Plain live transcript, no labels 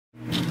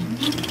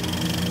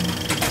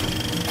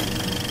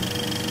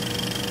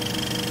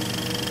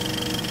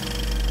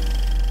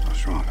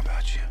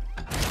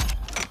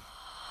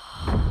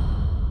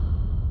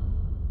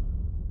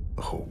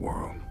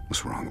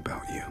What's wrong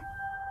about you?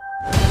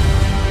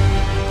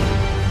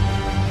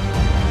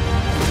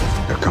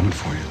 They're coming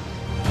for you.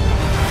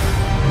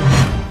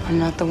 I'm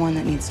not the one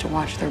that needs to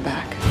watch their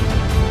back.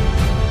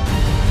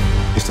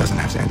 This doesn't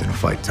have to end in a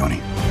fight,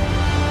 Tony.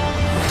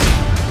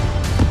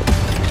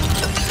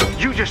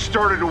 You just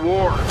started a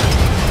war.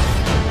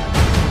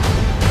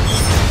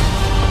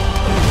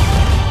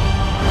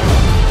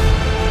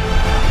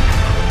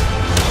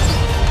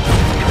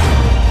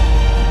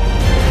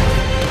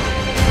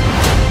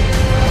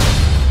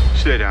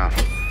 Stay down.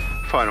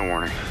 Final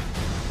warning.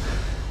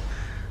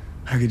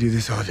 I could do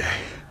this all day.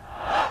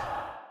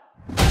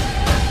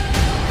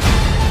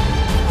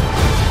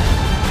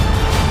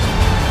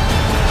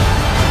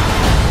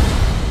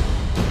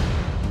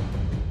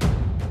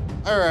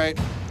 All right,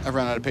 I've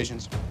run out of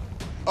patience.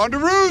 On to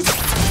roost!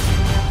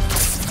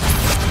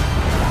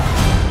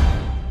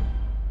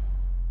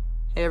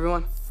 Hey,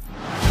 everyone.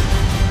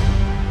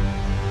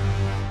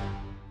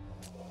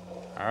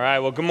 All right,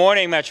 well, good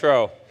morning,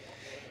 Metro.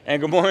 And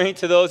good morning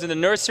to those in the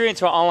nursery and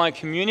to our online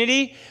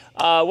community.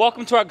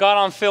 Welcome to our God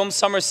on Film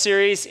Summer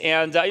Series.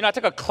 And, I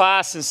took a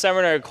class in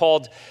seminary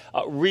called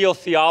Real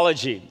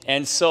Theology.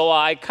 And so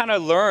I kind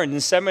of learned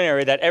in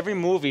seminary that every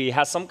movie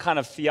has some kind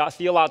of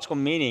theological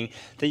meaning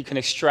that you can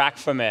extract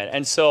from it.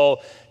 And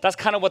so that's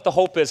kind of what the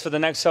hope is for the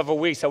next several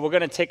weeks, that we're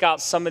going to take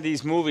out some of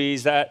these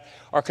movies that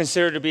are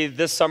considered to be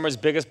this summer's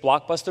biggest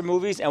blockbuster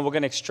movies, and we're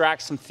going to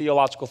extract some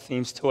theological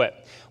themes to it.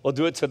 We'll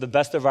do it to the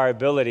best of our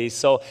ability.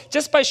 So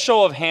just by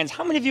show of hands,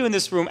 how many of you in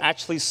this room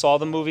actually saw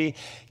the movie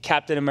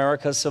Captain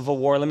America: Civil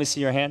War? Let me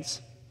see your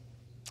hands.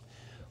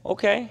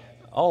 Okay.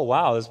 Oh,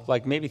 wow. It's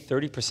like maybe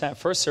 30%.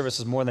 First service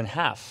was more than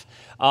half.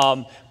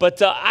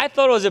 But I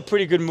thought it was a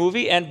pretty good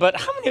movie. But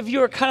how many of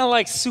you are kind of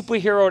like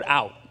superheroed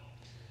out?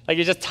 Like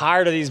you're just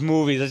tired of these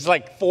movies. There's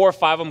like 4 or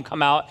 5 of them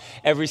come out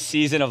every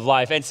season of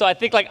life. And so I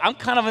think like I'm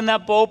kind of in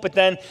that boat. But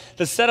then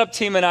the setup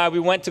team and I, we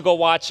went to go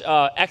watch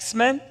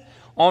X-Men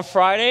on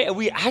Friday, and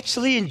we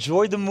actually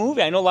enjoyed the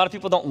movie. I know a lot of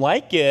people don't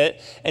like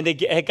it, and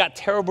it got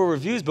terrible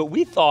reviews, but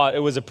we thought it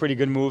was a pretty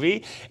good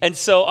movie. And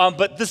so,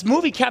 but this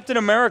movie, Captain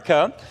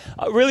America,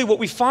 really what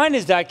we find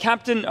is that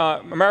Captain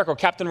America, or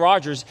Captain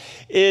Rogers,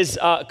 is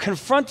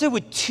confronted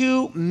with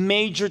 2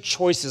 major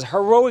choices,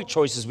 heroic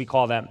choices we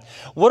call them.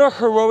 What are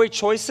heroic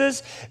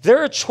choices?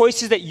 There are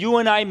choices that you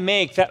and I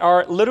make that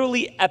are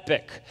literally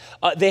epic.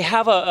 They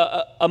have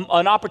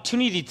an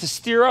opportunity to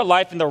steer our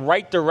life in the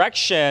right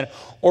direction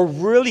or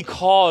really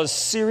cause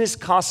serious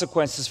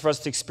consequences for us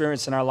to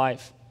experience in our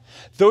life.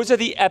 Those are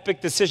the epic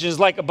decisions,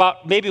 like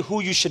about maybe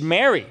who you should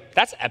marry.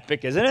 That's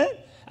epic, isn't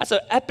it? That's an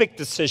epic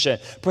decision.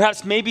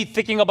 Perhaps maybe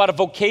thinking about a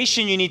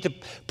vocation you need to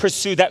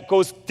pursue that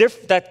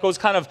goes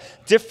kind of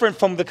different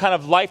from the kind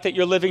of life that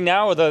you're living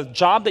now or the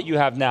job that you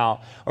have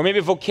now. Or maybe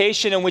a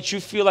vocation in which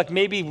you feel like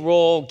maybe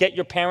will get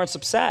your parents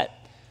upset,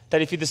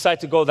 that if you decide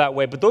to go that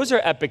way. But those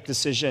are epic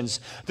decisions.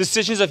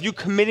 Decisions of you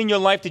committing your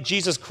life to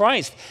Jesus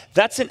Christ.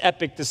 That's an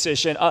epic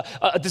decision.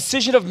 A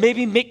decision of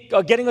maybe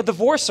getting a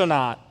divorce or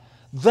not.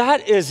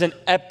 That is an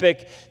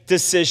epic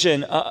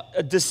decision.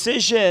 A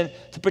decision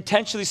to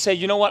potentially say,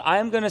 you know what,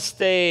 I'm going to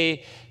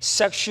stay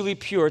sexually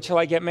pure till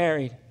I get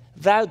married.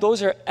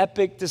 Those are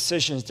epic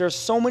decisions. There are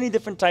so many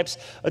different types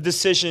of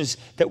decisions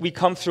that we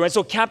come through. And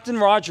so Captain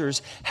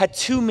Rogers had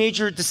 2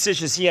 major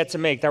decisions he had to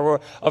make that were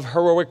of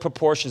heroic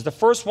proportions. The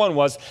first one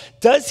was,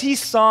 does he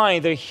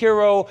sign the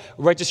Hero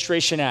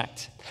Registration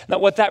Act? Now,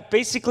 what that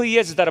basically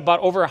is that about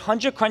over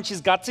 100 countries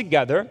got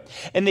together,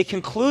 and they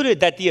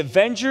concluded that the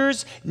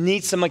Avengers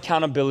need some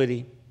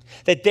accountability,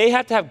 that they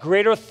have to have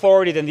greater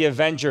authority than the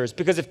Avengers,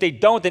 because if they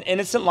don't, then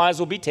innocent lives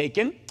will be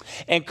taken,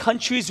 and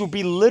countries will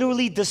be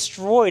literally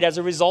destroyed as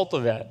a result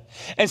of it.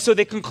 And so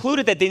they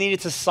concluded that they needed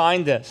to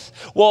sign this.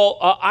 Well,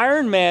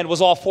 Iron Man was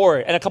all for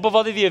it, and a couple of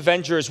other the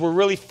Avengers were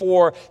really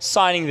for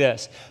signing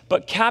this.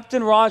 But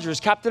Captain Rogers,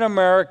 Captain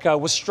America,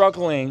 was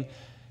struggling.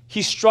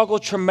 He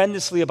struggled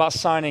tremendously about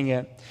signing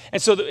it.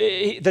 And so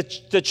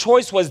the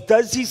choice was,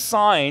 does he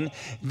sign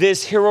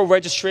this Hero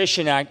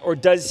Registration Act, or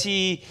does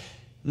he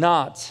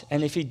not?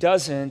 And if he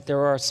doesn't,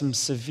 there are some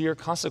severe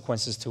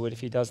consequences to it if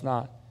he does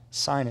not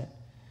sign it.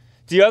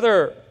 The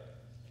other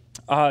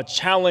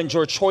challenge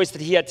or choice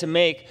that he had to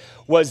make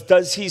was,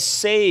 does he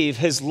save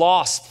his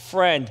lost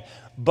friend,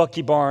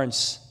 Bucky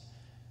Barnes?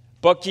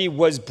 Bucky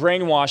was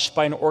brainwashed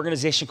by an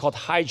organization called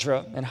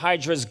Hydra, and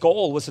Hydra's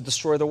goal was to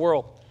destroy the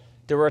world.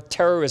 They were a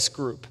terrorist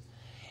group,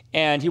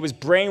 and he was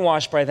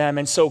brainwashed by them,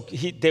 and so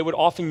they would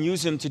often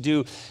use him to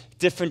do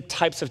different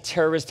types of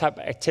terrorist type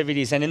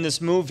activities. And in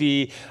this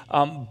movie,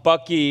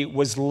 Bucky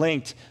was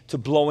linked to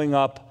blowing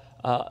up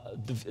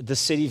the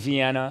city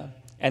Vienna,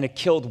 and it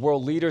killed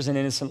world leaders and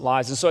innocent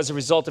lives. And so as a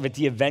result of it,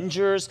 the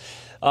Avengers,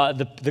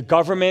 the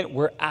government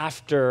were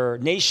after,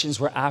 nations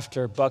were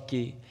after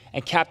Bucky.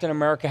 And Captain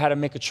America had to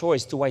make a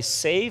choice. Do I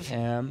save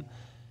him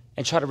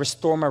and try to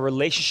restore my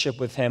relationship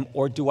with him,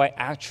 or do I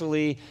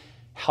actually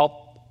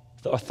help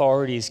the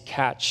authorities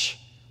catch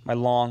my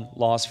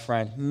long-lost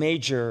friend?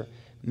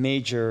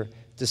 Major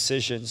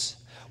decisions.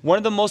 one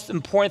of the most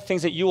important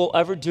things that you will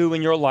ever do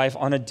in your life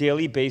on a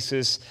daily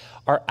basis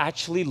are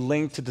actually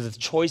linked to the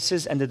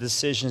choices and the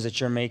decisions that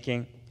you're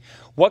making.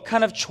 What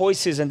kind of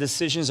choices and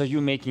decisions are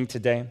you making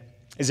today?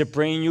 Is it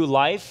bringing you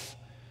life,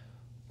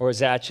 or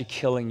is it actually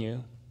killing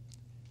you?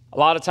 A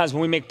lot of times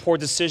when we make poor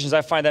decisions,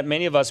 I find that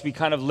many of us, we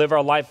kind of live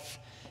our life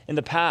in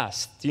the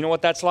past. Do you know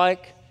what that's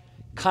like?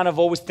 Kind of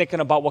always thinking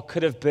about what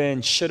could have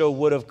been, should have,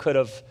 would have, could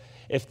have,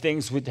 if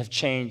things would have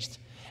changed.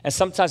 And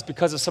sometimes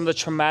because of some of the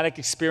traumatic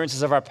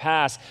experiences of our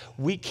past,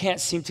 we can't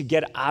seem to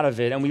get out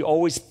of it. And we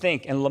always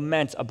think and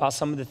lament about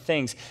some of the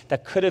things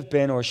that could have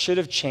been or should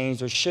have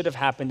changed or should have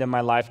happened in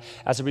my life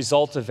as a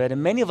result of it.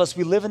 And many of us,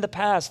 we live in the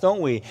past,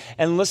 don't we?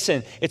 And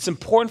listen, it's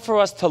important for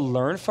us to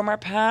learn from our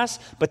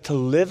past, but to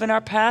live in our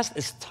past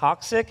is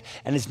toxic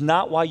and is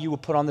not why you were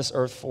put on this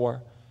earth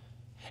for.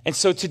 And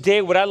so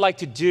today, what I'd like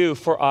to do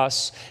for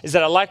us is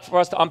that I'd like for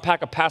us to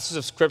unpack a passage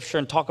of Scripture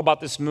and talk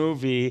about this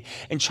movie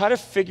and try to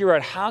figure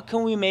out how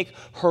can we make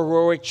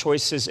heroic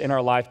choices in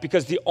our life.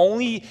 Because the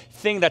only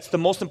thing that's the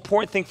most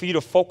important thing for you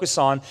to focus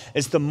on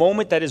is the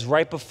moment that is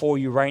right before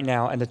you right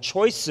now and the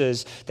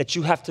choices that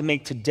you have to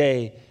make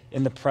today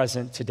in the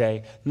present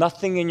today.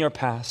 Nothing in your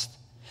past.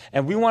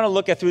 And we want to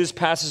look at through this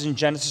passage in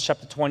Genesis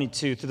chapter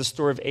 22, through the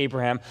story of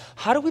Abraham,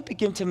 how do we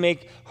begin to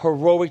make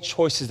heroic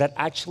choices that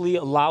actually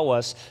allow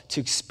us to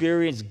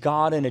experience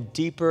God in a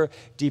deeper,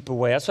 deeper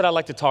way? That's what I'd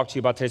like to talk to you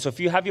about today. So if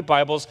you have your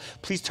Bibles,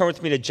 please turn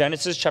with me to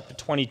Genesis chapter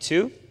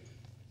 22.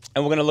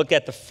 And we're going to look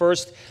at the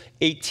first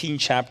 18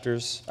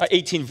 verses.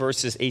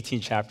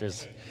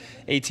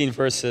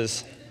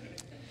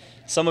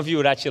 Some of you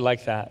would actually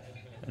like that.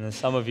 And then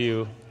some of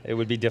you, it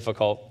would be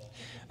difficult.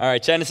 All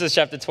right, Genesis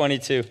chapter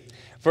 22.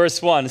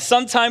 Verse 1,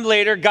 sometime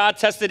later, God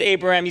tested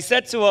Abraham. He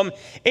said to him,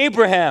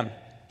 Abraham,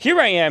 here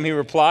I am, he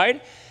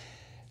replied.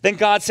 Then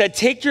God said,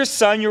 take your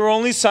son, your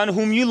only son,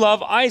 whom you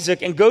love,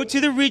 Isaac, and go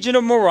to the region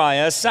of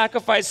Moriah,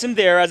 sacrifice him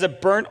there as a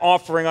burnt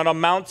offering on a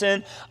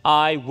mountain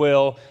I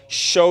will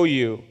show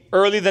you.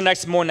 Early the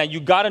next morning, now you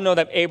got to know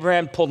that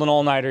Abraham pulled an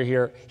all-nighter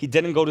here. He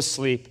didn't go to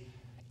sleep.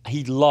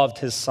 He loved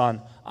his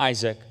son,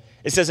 Isaac.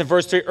 It says in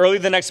verse 3, early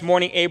the next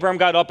morning, Abraham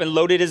got up and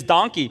loaded his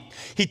donkey.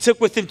 He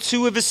took with him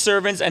 2 of his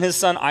servants and his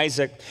son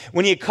Isaac.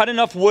 When he had cut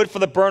enough wood for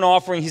the burnt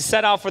offering, he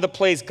set out for the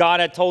place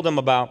God had told him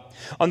about.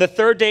 On the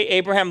 3rd day,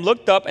 Abraham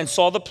looked up and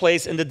saw the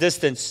place in the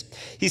distance.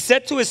 He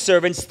said to his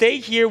servant, stay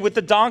here with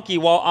the donkey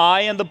while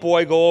I and the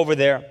boy go over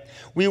there.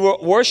 We will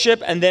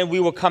worship and then we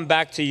will come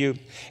back to you.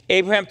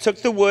 Abraham took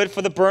the wood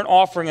for the burnt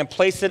offering and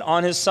placed it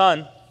on his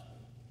son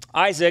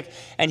Isaac,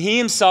 and he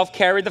himself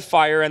carried the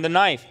fire and the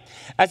knife.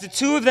 As the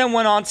 2 of them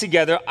went on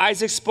together,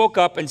 Isaac spoke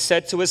up and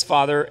said to his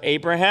father,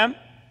 Abraham,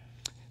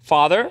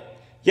 Father?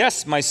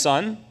 Yes, my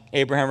son,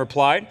 Abraham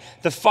replied.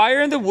 The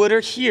fire and the wood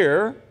are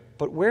here,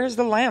 but where is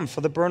the lamb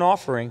for the burnt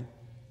offering?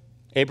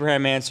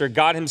 Abraham answered,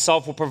 God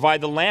himself will provide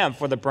the lamb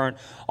for the burnt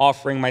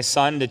offering, my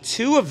son. The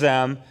 2 of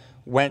them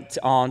went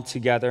on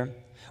together.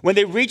 When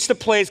they reached the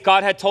place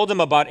God had told him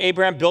about,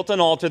 Abraham built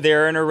an altar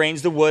there and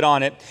arranged the wood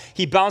on it.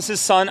 He bound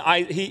his son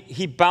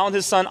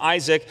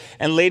Isaac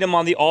and laid him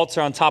on the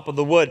altar on top of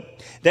the wood.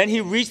 Then he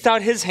reached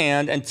out his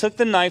hand and took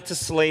the knife to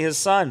slay his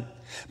son.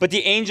 But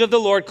the angel of the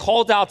Lord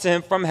called out to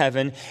him from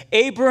heaven,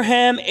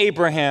 Abraham,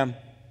 Abraham.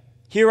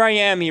 Here I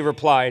am, he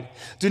replied.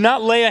 Do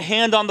not lay a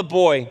hand on the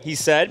boy, he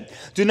said.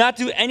 Do not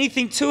do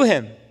anything to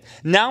him.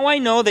 Now I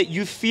know that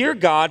you fear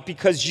God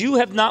because you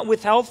have not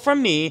withheld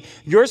from me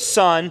your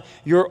son,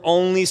 your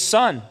only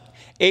son.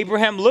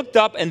 Abraham looked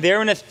up, and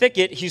there in a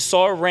thicket he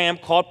saw a ram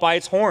caught by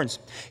its horns.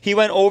 He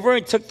went over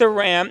and took the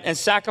ram and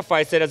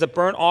sacrificed it as a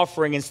burnt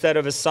offering instead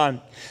of his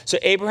son. So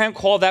Abraham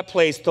called that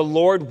place, the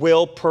Lord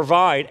will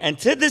provide. And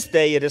to this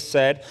day it is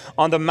said,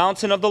 on the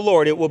mountain of the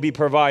Lord it will be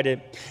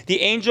provided.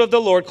 The angel of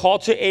the Lord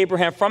called to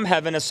Abraham from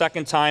heaven a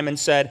second time and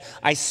said,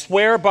 I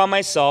swear by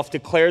myself,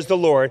 declares the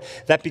Lord,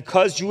 that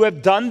because you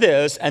have done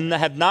this and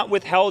have not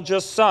withheld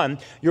your son,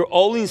 your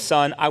only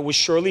son, I will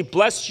surely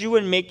bless you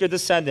and make your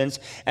descendants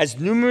as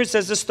numerous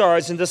as the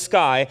stars in the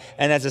sky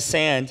and as the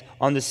sand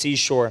on the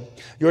seashore.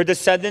 Your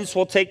descendants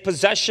will take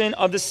possession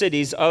of the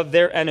cities of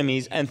their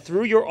enemies, and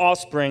through your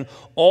offspring,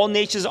 all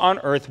nations on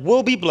earth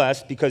will be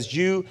blessed because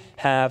you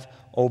have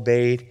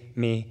obeyed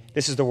me.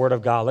 This is the word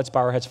of God. Let's bow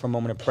our heads for a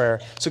moment of prayer.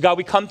 So God,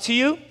 we come to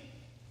you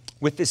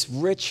with this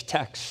rich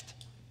text.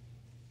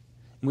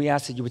 We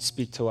ask that you would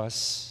speak to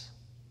us.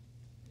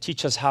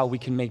 Teach us how we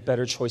can make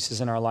better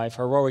choices in our life,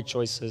 heroic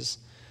choices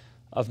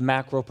of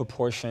macro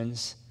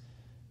proportions.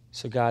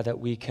 So God, that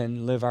we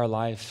can live our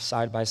life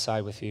side by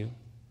side with you.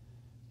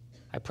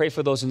 I pray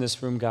for those in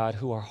this room, God,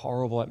 who are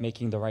horrible at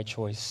making the right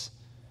choice.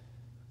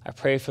 I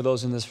pray for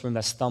those in this room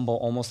that stumble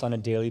almost on a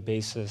daily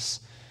basis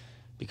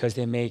because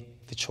they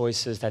make the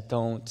choices that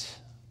don't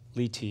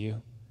lead to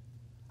you.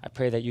 I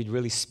pray that you'd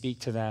really speak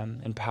to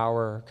them,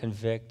 empower,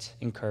 convict,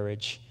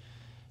 encourage.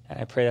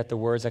 And I pray that the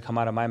words that come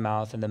out of my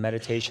mouth and the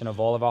meditation of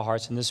all of our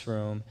hearts in this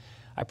room,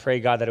 I pray,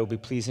 God, that it will be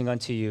pleasing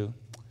unto you.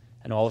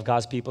 And all of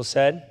God's people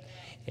said,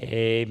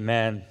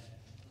 amen.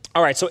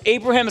 All right, so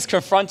Abraham is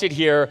confronted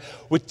here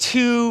with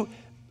 2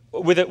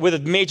 with a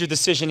major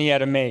decision he had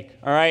to make,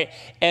 all right?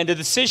 And the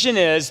decision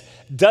is,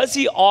 does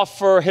he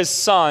offer his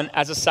son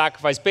as a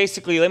sacrifice?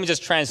 Basically, let me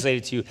just translate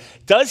it to you.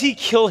 Does he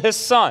kill his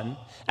son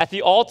at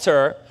the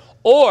altar,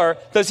 or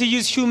does he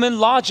use human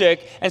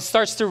logic and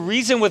starts to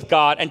reason with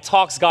God and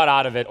talks God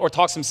out of it, or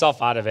talks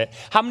himself out of it?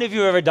 How many of you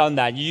have ever done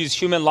that? You use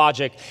human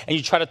logic and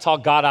you try to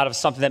talk God out of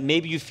something that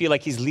maybe you feel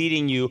like he's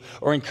leading you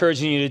or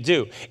encouraging you to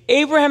do.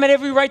 Abraham had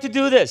every right to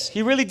do this.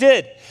 He really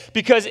did.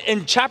 Because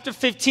in chapter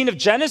 15 of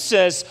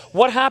Genesis,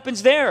 what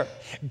happens there?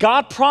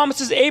 God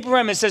promises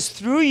Abraham and says,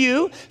 through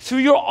you, through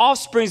your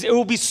offsprings, it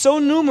will be so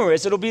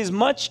numerous, it'll be as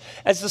much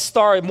as the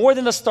stars, more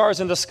than the stars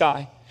in the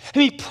sky.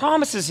 And he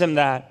promises him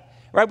that.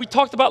 Right? We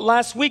talked about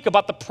last week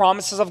about the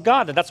promises of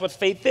God, that that's what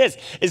faith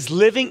is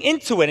living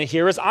into it. And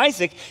here is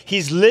Isaac.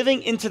 He's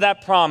living into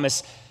that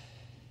promise.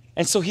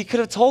 And so he could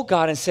have told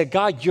God and said,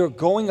 God, you're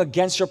going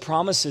against your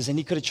promises. And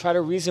he could have tried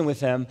to reason with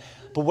him.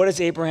 But what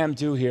does Abraham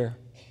do here?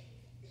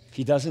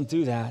 He doesn't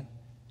do that.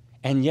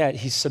 And yet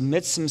he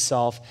submits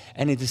himself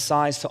and he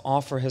decides to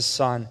offer his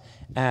son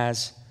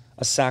as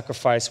a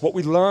sacrifice. What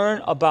we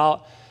learn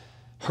about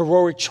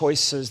heroic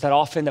choices that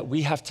often that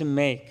we have to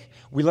make,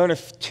 we learn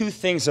two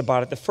things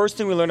about it. The first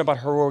thing we learn about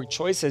heroic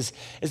choices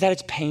is that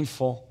it's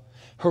painful.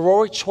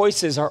 Heroic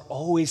choices are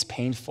always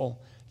painful.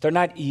 They're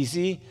not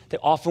easy. They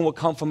often will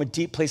come from a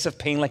deep place of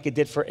pain like it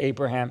did for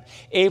Abraham.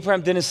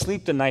 Abraham didn't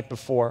sleep the night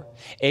before.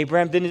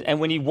 Abraham didn't, and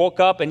when he woke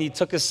up and he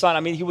took his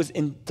son, he was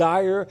in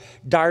dire,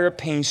 dire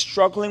pain,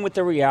 struggling with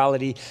the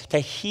reality that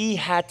he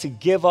had to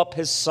give up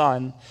his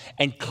son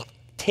and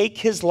take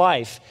his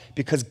life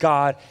because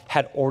God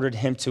had ordered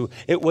him to.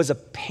 It was a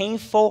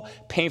painful,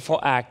 painful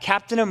act.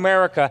 Captain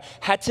America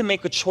had to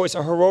make a choice,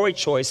 a heroic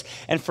choice.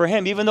 And for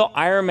him, even though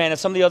Iron Man and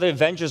some of the other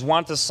Avengers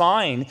wanted to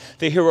sign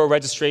the Hero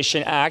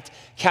Registration Act,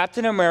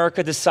 Captain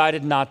America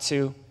decided not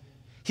to.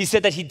 He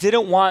said that he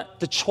didn't want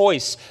the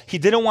choice. He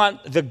didn't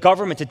want the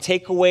government to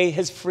take away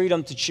his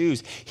freedom to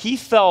choose. He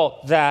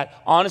felt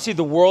that, honestly,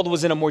 the world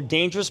was in a more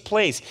dangerous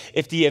place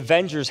if the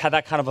Avengers had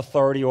that kind of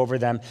authority over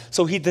them.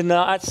 So he did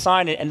not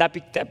sign it, and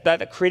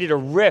that created a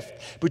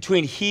rift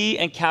between he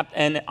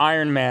and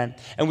Iron Man.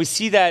 And we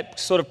see that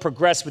sort of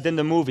progress within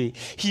the movie.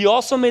 He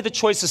also made the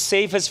choice to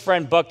save his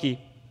friend Bucky,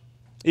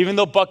 even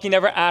though Bucky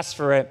never asked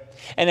for it.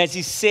 And as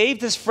he saved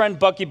his friend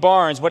Bucky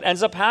Barnes, what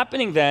ends up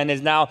happening then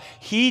is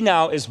he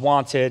is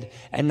wanted,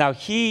 and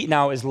he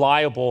is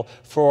liable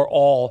for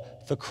all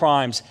the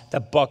crimes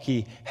that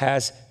Bucky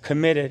has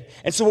committed.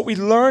 And so what we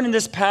learn in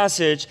this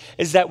passage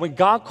is that when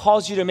God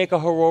calls you to make a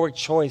heroic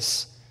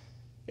choice,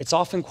 it's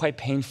often quite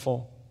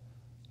painful.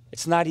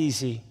 It's not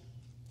easy.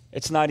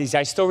 It's not easy.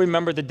 I still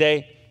remember the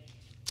day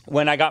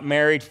when I got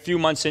married, a few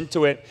months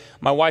into it.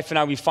 My wife and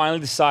I, we finally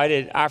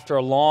decided after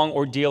a long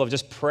ordeal of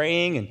just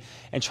praying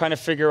and trying to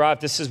figure out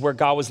if this is where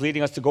God was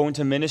leading us to go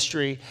into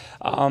ministry,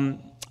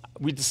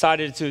 we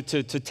decided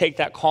to take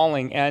that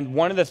calling. And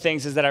one of the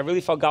things is that I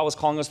really felt God was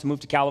calling us to move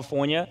to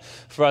California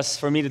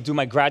for me to do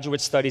my graduate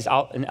studies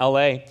out in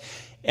LA.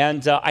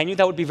 And I knew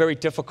that would be very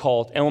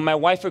difficult. And when my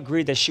wife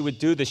agreed that she would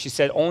do this, she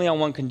said, only on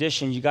one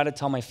condition: you got to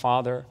tell my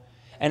father.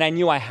 And I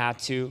knew I had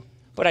to,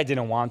 but I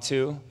didn't want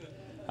to.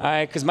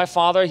 Because my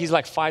father, he's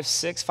like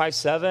 5'6",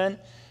 5'7"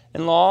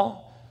 in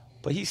law,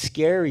 but he's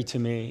scary to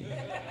me,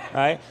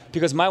 right?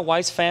 Because my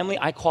wife's family,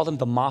 I call them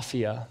the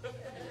mafia.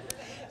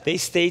 They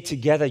stay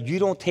together. You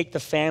don't take the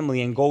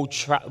family and go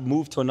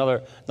move to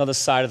another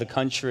side of the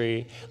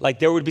country. Like,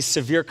 there would be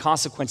severe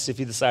consequences if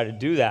you decided to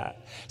do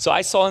that. So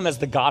I saw him as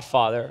the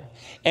godfather.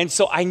 And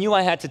so I knew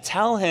I had to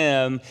tell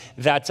him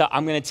that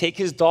I'm going to take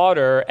his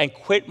daughter and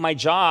quit my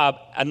job,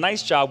 a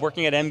nice job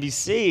working at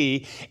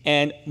NBC,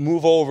 and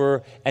move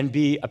over and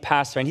be a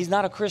pastor. And he's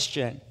not a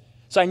Christian.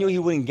 So I knew he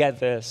wouldn't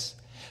get this.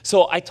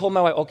 So I told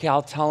my wife, okay,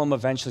 I'll tell him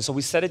eventually. So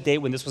we set a date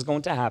when this was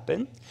going to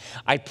happen.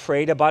 I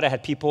prayed about it. I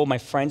had people, my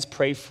friends,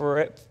 pray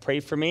for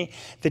me.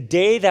 The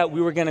day that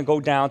we were going to go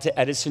down to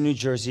Edison, New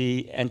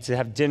Jersey, and to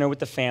have dinner with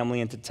the family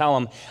and to tell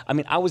him,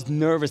 I was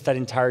nervous that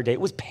entire day.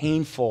 It was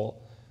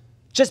painful.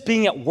 Just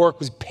being at work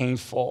was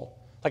painful.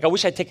 Like, I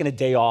wish I'd taken a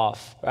day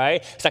off, right?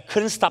 Because I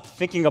couldn't stop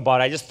thinking about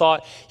it. I just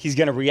thought he's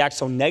going to react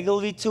so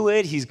negatively to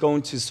it. He's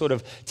going to sort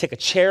of take a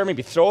chair,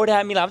 maybe throw it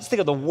at me. I was just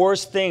thinking of the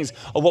worst things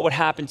of what would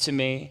happen to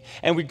me.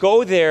 And we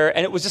go there,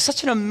 and it was just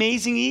such an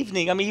amazing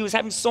evening. He was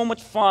having so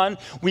much fun.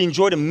 We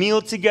enjoyed a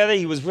meal together.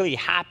 He was really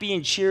happy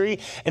and cheery.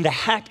 And the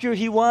happier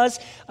he was,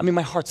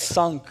 my heart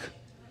sunk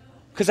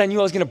because I knew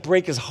I was going to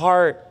break his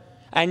heart.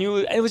 I knew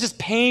it was just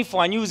painful.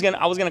 I knew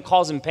I was going to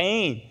cause him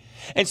pain.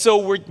 And so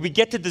we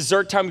get to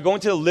dessert time. We go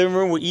into the living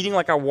room. We're eating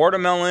like our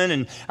watermelon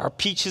and our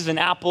peaches and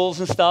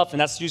apples and stuff.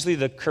 And that's usually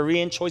the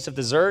Korean choice of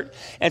dessert.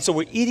 And so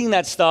we're eating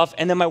that stuff.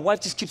 And then my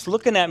wife just keeps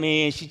looking at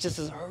me. And she just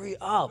says, hurry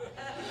up.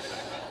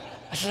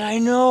 I said, I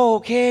know.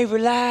 Okay,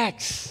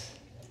 relax.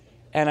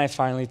 And I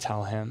finally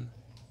tell him.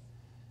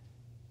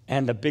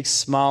 And the big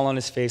smile on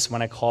his face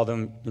when I called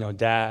him,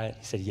 Dad,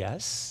 he said,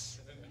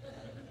 yes.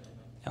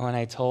 And when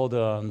I told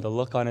him, the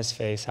look on his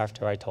face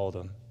after I told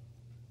him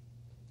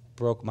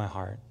broke my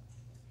heart.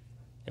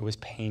 It was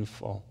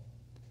painful.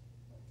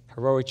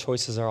 Heroic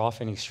choices are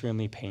often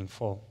extremely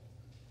painful.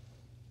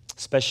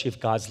 especially if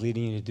God's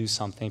leading you to do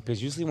something.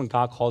 Because usually when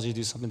God calls you to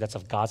do something that's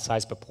of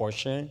God-sized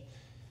proportion,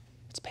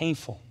 it's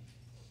painful.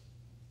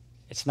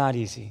 It's not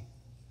easy.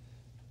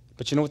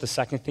 But you know what the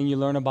second thing you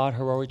learn about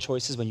heroic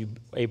choices when you're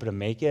able to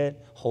make it?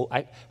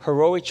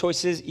 Heroic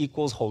choices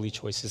equals holy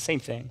choices. Same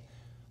thing.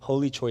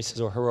 Holy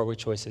choices or heroic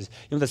choices.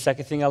 You know the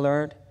second thing I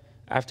learned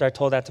after I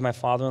told that to my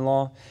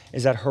father-in-law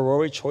is that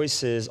heroic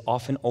choices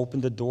often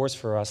open the doors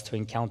for us to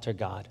encounter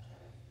God.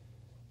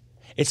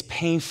 It's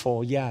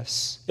painful,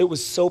 yes. It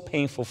was so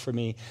painful for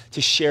me to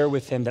share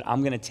with him that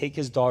I'm going to take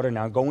his daughter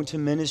now, go into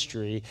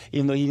ministry,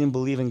 even though he didn't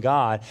believe in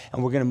God,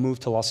 and we're going to move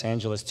to Los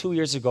Angeles. 2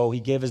 years ago, he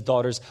gave his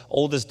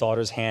oldest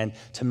daughter's hand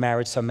to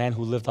marriage to a man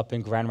who lived up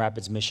in Grand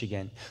Rapids,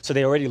 Michigan. So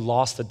they already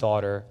lost a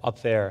daughter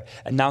up there.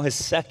 And now his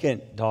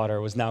second daughter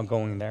was now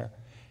going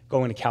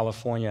to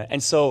California.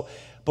 And so,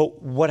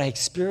 but what I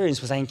experienced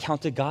was I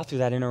encountered God through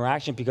that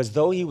interaction, because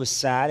though he was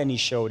sad and he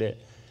showed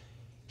it,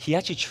 he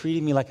actually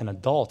treated me like an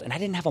adult, and I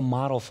didn't have a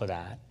model for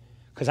that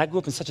because I grew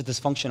up in such a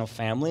dysfunctional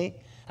family.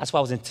 That's why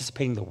I was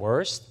anticipating the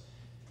worst.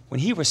 When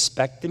he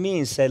respected me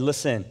and said,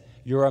 listen,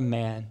 you're a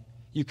man.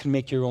 You can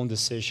make your own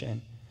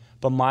decision.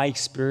 But my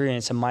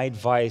experience and my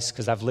advice,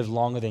 because I've lived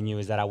longer than you,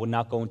 is that I would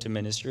not go into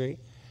ministry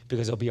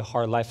because it'll be a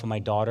hard life for my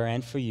daughter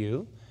and for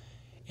you.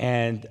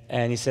 And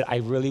he said, I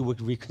really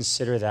would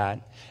reconsider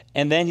that.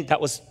 And then that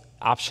was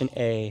option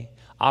A.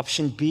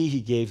 Option B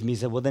he gave me, he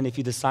said, well, then if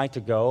you decide to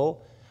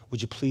go,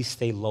 would you please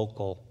stay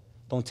local?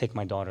 Don't take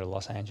my daughter to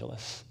Los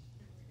Angeles.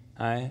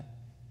 All right?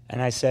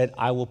 And I said,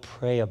 I will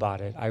pray about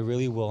it. I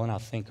really will, and I'll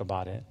think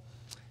about it.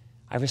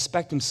 I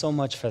respect him so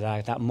much for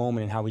that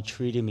moment and how he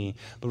treated me,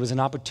 but it was an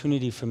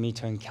opportunity for me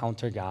to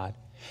encounter God.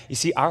 You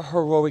see, our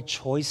heroic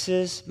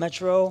choices,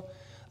 Metro,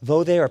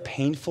 though they are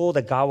painful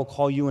that God will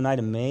call you and I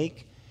to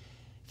make,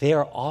 they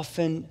are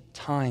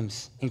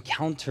oftentimes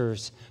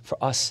encounters for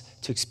us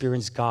to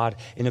experience God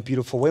in a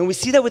beautiful way. And we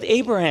see that with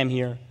Abraham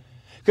here.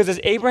 Because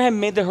as Abraham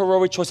made the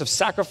heroic choice of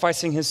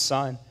sacrificing his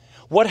son,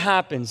 what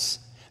happens?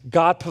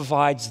 God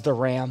provides the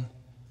ram.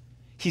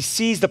 He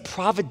sees the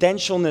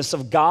providentialness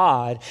of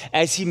God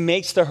as he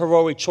makes the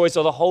heroic choice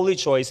or the holy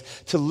choice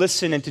to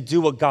listen and to do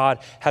what God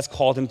has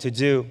called him to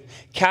do.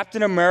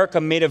 Captain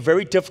America made a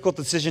very difficult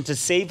decision to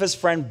save his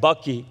friend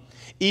Bucky,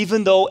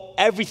 even though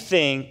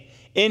everything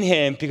in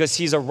him, because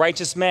he's a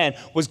righteous man,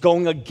 was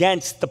going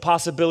against the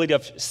possibility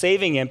of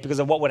saving him because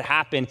of what would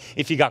happen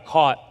if he got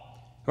caught.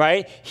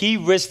 Right? He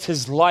risked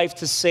his life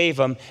to save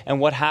him. And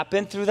what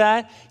happened through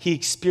that? He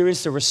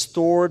experienced a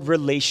restored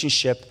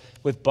relationship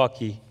with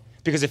Bucky.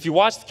 Because if you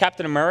watched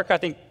Captain America, I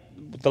think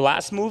the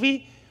last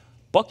movie,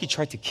 Bucky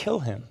tried to kill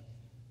him.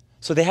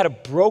 So they had a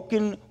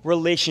broken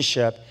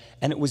relationship,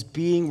 and it was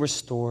being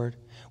restored.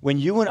 When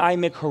you and I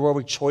make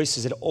heroic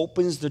choices, it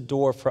opens the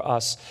door for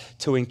us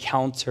to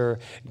encounter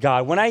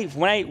God.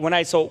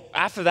 So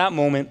after that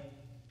moment,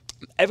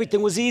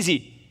 everything was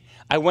easy.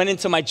 I went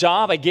into my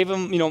job. I gave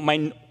him,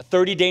 my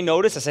 30-day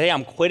notice. I said, hey,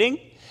 I'm quitting.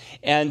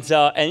 And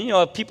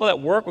people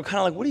at work were kind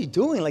of like, what are you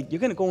doing? Like, you're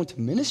going to go into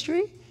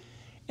ministry?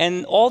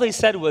 And all they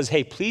said was,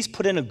 hey, please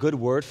put in a good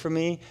word for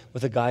me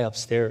with a guy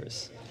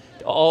upstairs.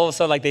 All of a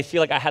sudden, like, they feel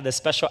like I had this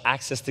special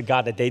access to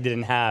God that they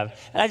didn't have.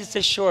 And I just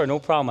said, sure, no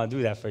problem. I'll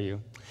do that for you.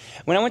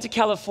 When I went to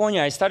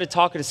California, I started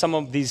talking to some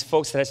of these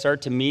folks that I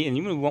started to meet, and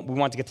even we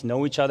wanted to get to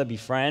know each other, be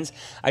friends.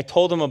 I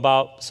told them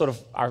about sort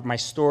of my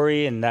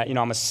story and that,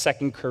 I'm a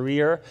second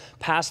career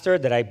pastor,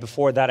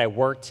 before that I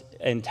worked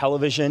in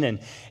television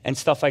and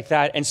stuff like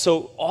that. And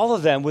so all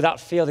of them, without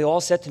fail, they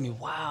all said to me,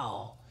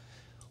 wow,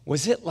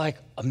 was it like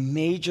a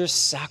major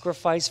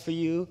sacrifice for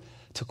you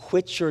to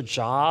quit your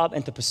job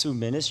and to pursue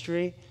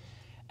ministry?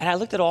 And I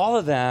looked at all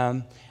of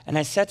them, and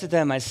I said to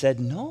them, I said,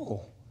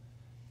 no.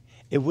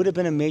 It would have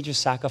been a major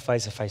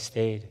sacrifice if I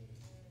stayed.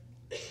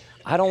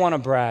 I don't want to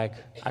brag.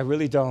 I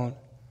really don't.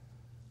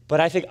 But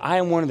I think I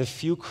am one of the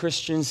few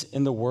Christians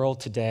in the world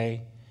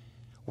today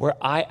where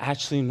I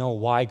actually know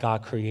why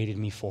God created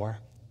me for.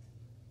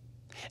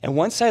 And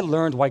once I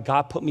learned why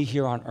God put me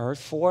here on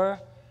earth for,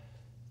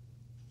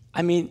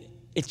 it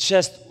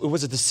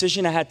was a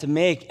decision I had to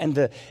make. And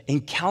the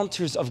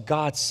encounters of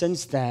God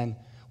since then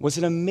was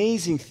an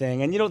amazing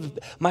thing. And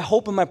my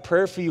hope and my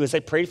prayer for you as I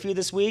prayed for you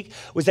this week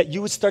was that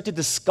you would start to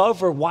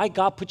discover why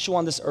God put you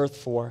on this earth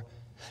for.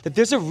 That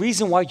there's a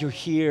reason why you're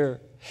here.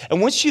 And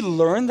once you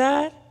learn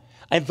that,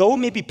 and though it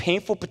may be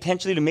painful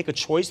potentially to make a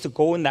choice to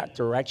go in that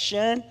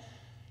direction,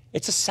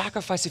 it's a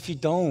sacrifice if you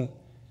don't.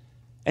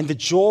 And the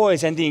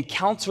joys and the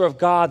encounter of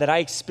God that I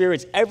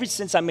experienced ever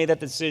since I made that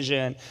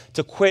decision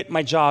to quit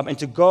my job and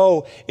to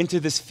go into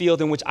this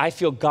field in which I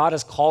feel God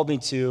has called me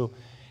to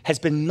has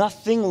been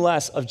nothing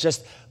less of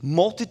just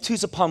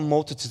multitudes upon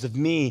multitudes of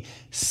me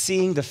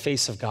seeing the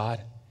face of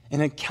God,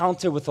 an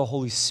encounter with the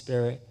Holy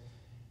Spirit.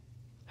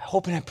 I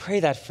hope and I pray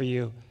that for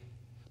you.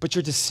 But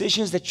your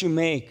decisions that you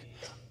make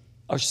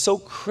are so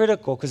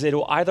critical because it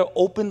will either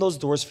open those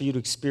doors for you to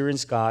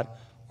experience God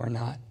or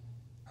not.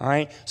 All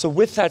right? So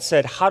with that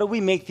said, how do we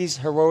make these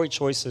heroic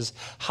choices?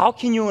 How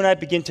can you and I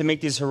begin to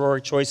make these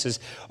heroic choices?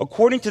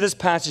 According to this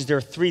passage, there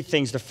are three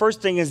things. The first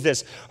thing is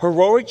this: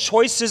 heroic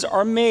choices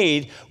are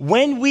made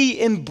when we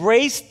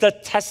embrace the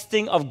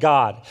testing of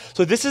God.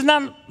 So this is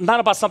not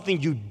about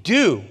something you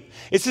do.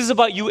 This is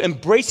about you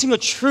embracing a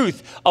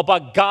truth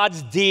about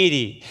God's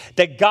deity,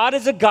 that God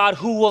is a God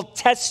who will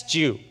test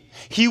you.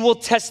 He will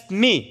test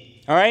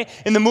me. All right?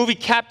 In the movie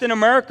Captain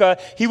America,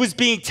 he was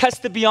being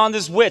tested beyond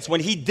his wits.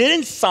 When he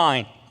didn't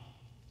sign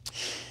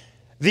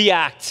the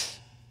act,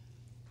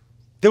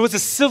 there was a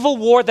civil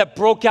war that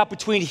broke out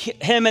between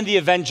him and the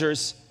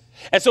Avengers.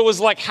 And so it was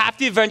like half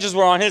the Avengers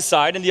were on his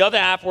side and the other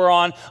half were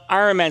on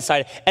Iron Man's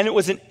side. And it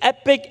was an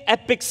epic,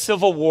 epic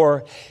civil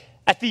war.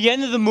 At the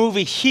end of the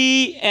movie,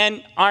 he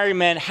and Iron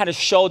Man had a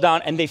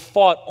showdown and they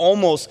fought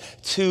almost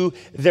to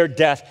their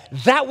death.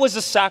 That was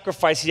a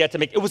sacrifice he had to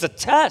make. It was a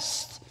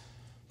test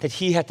that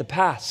he had to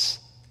pass.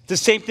 The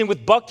same thing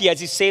with Bucky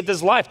as he saved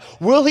his life.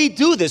 Will he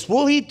do this?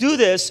 Will he do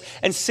this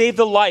and save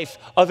the life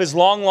of his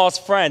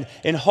long-lost friend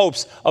in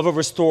hopes of a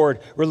restored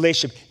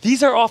relationship?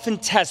 These are often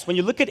tests. When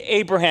you look at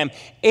Abraham,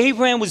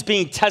 Abraham was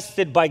being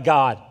tested by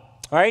God.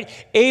 All right?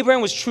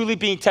 Abraham was truly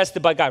being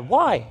tested by God.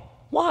 Why?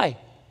 Why?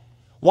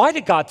 Why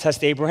did God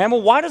test Abraham?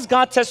 Well, why does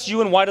God test you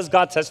and why does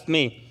God test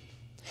me?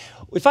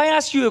 If I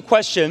ask you a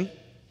question,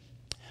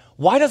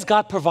 why does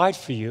God provide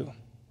for you?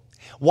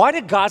 Why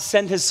did God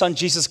send his son,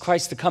 Jesus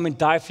Christ, to come and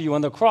die for you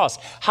on the cross?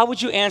 How would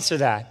you answer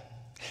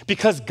that?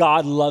 Because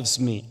God loves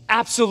me.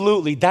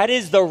 Absolutely. That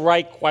is the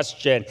right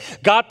question.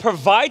 God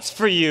provides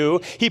for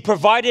you. He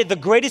provided the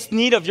greatest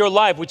need of your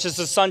life, which is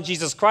his son,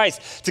 Jesus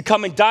Christ, to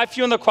come and die for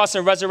you on the cross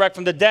and resurrect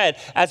from the dead.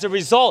 As a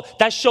result,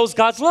 that shows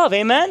God's love.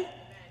 Amen?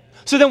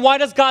 So then why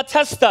does God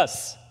test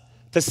us?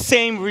 The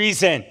same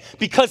reason.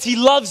 Because he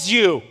loves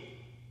you.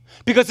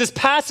 Because this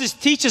passage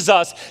teaches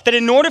us that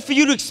in order for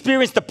you to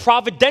experience the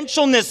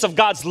providentialness of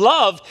God's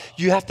love,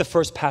 you have to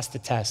first pass the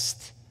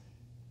test.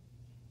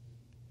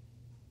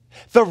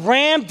 The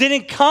ram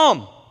didn't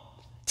come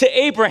to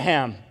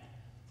Abraham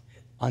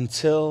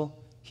until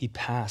he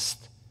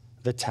passed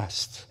the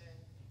test.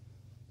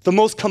 The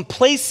most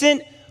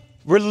complacent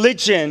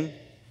religion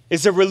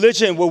is a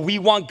religion where we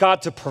want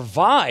God to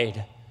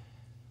provide,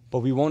 but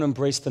we won't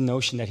embrace the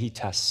notion that he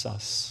tests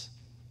us.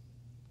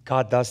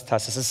 God does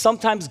test us. And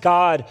sometimes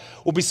God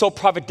will be so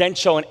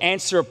providential and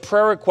answer a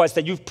prayer request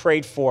that you've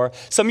prayed for.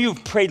 Some of you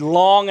have prayed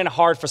long and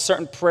hard for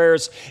certain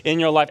prayers in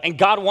your life, and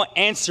God won't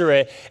answer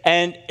it,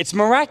 and it's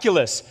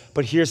miraculous.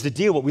 But here's the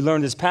deal, what we learned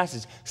in this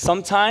passage.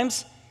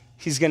 Sometimes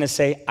he's going to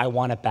say, I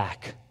want it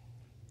back.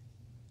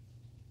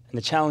 And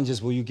the challenge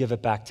is, will you give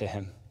it back to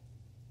him?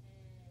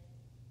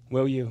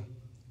 Will you?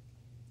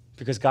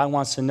 Because God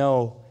wants to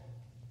know,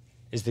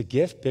 is the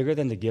gift bigger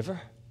than the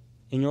giver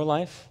in your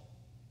life?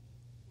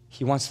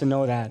 He wants to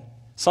know that.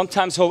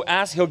 Sometimes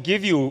he'll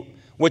give you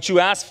what you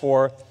ask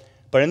for,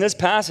 but in this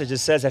passage it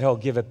says that he'll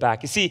give it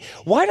back. You see,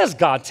 why does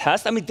God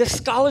test? I mean, the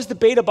scholars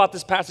debate about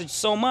this passage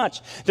so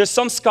much. There's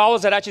some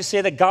scholars that actually say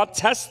that God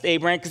tests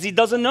Abraham because he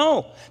doesn't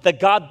know, that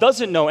God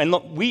doesn't know. And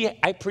look,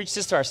 I preached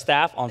this to our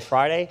staff on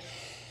Friday.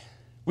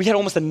 We had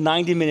almost a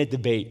 90-minute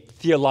debate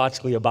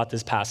theologically about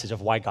this passage of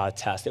why God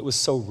tests. It was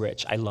so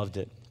rich. I loved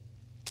it.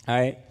 All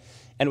right?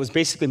 And it was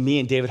basically me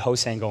and David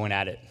Hosang going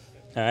at it.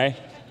 All right?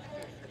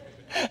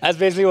 That's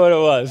basically what it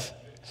was.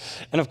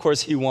 And of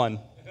course, he won.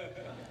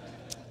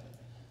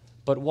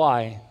 But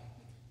why?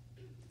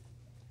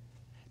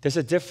 There's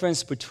a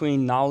difference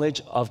between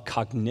knowledge of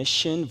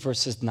cognition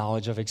versus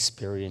knowledge of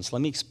experience.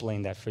 Let me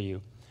explain that for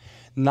you.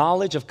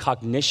 Knowledge of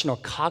cognition or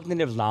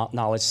cognitive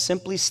knowledge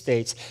simply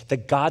states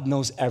that God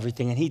knows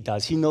everything, and he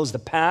does. He knows the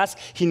past,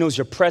 he knows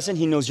your present,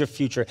 he knows your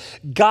future.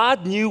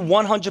 God knew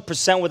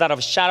 100% without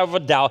a shadow of a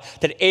doubt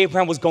that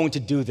Abraham was going to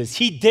do this.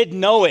 He did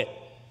know it.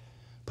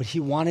 But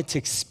he wanted to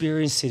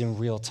experience it in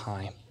real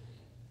time.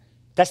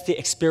 That's the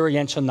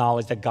experiential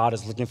knowledge that God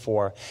is looking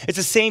for. It's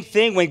the same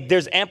thing when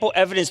there's ample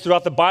evidence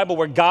throughout the Bible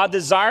where God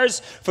desires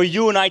for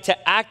you and I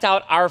to act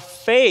out our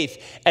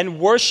faith and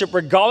worship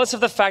regardless of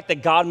the fact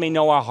that God may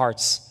know our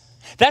hearts.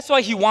 That's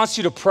why he wants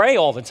you to pray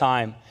all the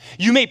time.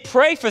 You may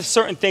pray for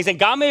certain things, and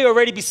God may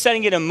already be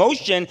setting it in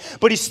motion,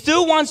 but he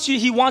still wants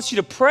you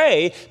to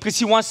pray because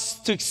he wants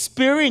to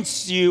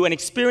experience you and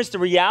experience the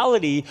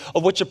reality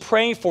of what you're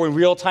praying for in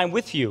real time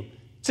with you.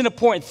 It's an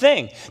important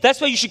thing. That's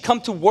why you should come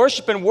to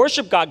worship and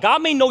worship God.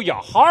 God may know your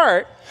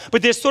heart,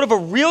 but there's sort of a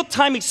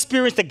real-time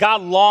experience that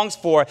God longs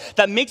for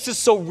that makes it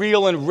so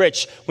real and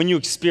rich when you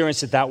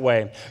experience it that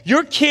way.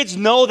 Your kids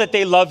know that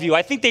they love you.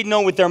 I think they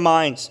know with their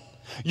minds.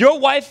 Your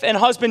wife and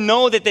husband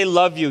know that they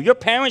love you. Your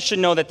parents should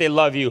know that they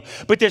love you.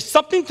 But there's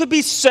something to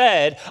be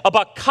said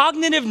about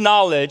cognitive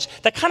knowledge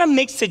that kind of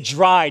makes it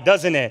dry,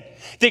 doesn't it?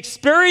 The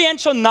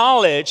experiential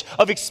knowledge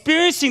of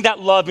experiencing that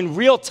love in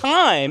real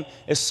time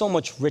is so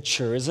much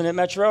richer, isn't it,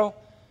 Metro?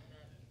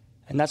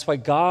 And that's why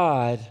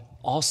God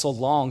also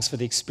longs for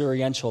the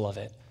experiential of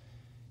it.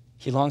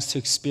 He longs to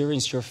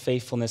experience your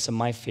faithfulness and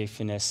my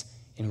faithfulness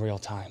in real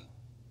time.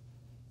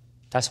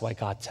 That's why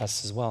God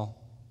tests as well.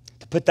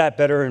 To put that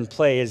better in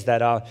play is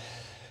that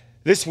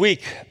This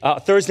week,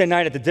 Thursday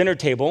night at the dinner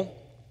table,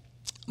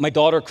 my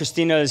daughter,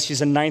 Christina,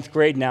 she's in 9th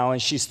grade now,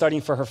 and she's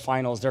studying for her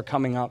finals. They're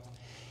coming up.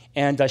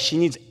 And she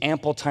needs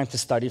ample time to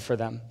study for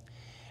them.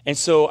 And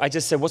so I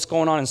just said, what's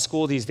going on in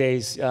school these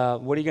days?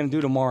 What are you going to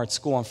do tomorrow at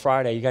school on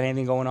Friday? You got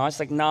anything going on? She's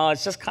like, no,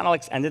 it's just kind of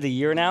like end of the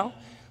year now.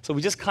 So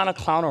we just kind of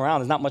clown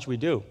around. There's not much we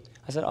do.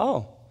 I said,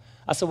 oh.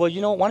 I said, well,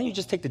 you know, why don't you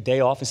just take the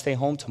day off and stay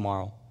home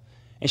tomorrow?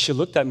 And she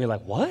looked at me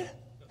like, what?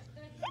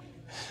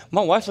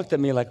 My wife looked at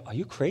me like, are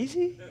you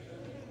crazy?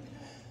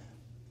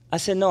 I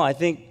said, no, I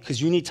think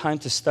because you need time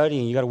to study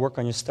and you got to work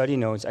on your study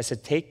notes. I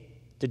said,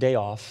 take the day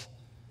off,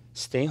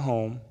 stay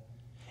home,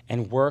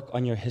 and work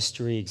on your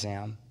history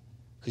exam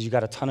because you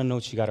got a ton of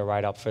notes you got to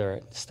write up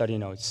for study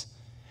notes.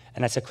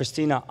 And I said,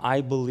 Christina,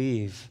 I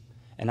believe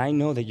and I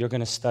know that you're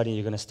going to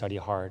study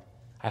hard.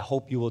 I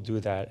hope you will do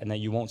that and that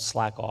you won't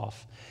slack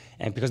off.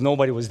 And because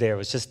nobody was there, it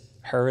was just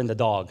her and the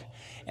dog.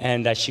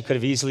 And that she could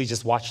have easily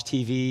just watched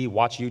TV,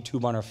 watched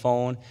YouTube on her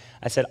phone.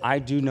 I said, I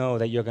do know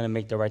that you're going to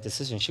make the right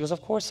decision. She goes,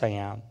 of course I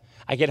am.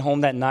 I get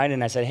home that night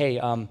and I said, hey,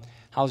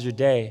 how's your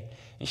day?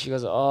 And she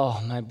goes,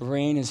 oh, my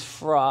brain is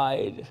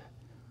fried.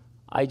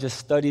 I just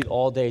studied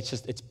all day.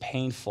 It's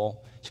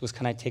painful. She goes,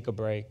 can I take a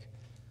break?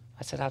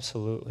 I said,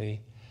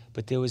 absolutely.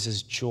 But there was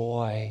this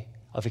joy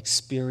of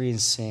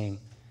experiencing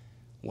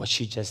what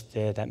she just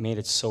did that made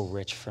it so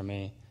rich for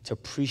me to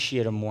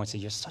appreciate her more and say,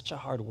 you're such a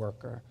hard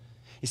worker.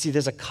 You see,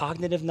 there's a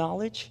cognitive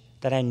knowledge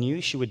that I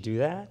knew she would do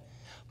that,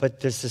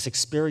 but there's this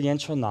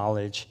experiential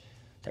knowledge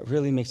that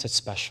really makes it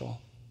special.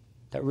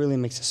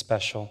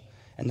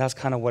 And that's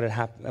kind of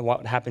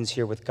what happens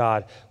here with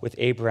God, with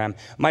Abraham.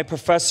 My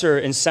professor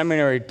in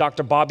seminary,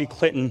 Dr. Bobby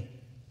Clinton,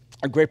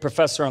 a great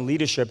professor on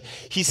leadership,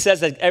 he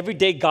says that every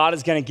day God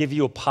is going to give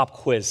you a pop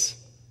quiz.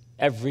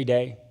 Every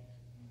day.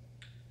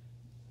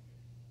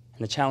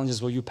 And the challenge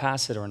is, will you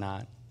pass it or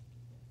not?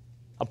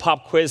 A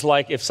pop quiz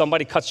like if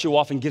somebody cuts you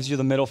off and gives you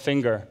the middle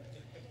finger,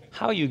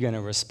 how are you going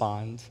to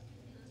respond?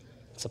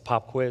 It's a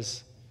pop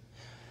quiz.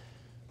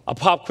 A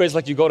pop quiz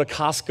like you go to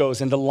Costco's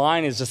and the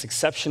line is just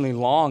exceptionally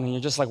long and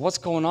you're just like, what's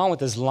going on with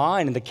this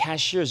line? And the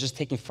cashier is just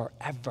taking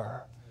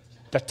forever.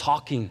 They're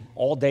talking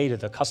all day to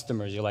the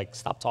customers. You're like,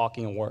 stop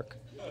talking and work.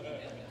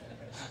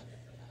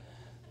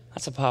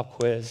 That's a pop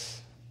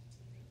quiz.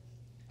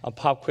 A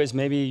pop quiz,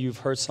 maybe you've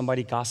heard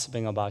somebody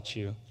gossiping about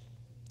you.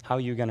 How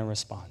are you going to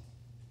respond?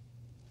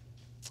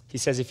 He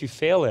says if you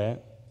fail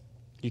it,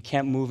 you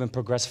can't move and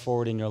progress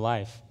forward in your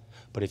life.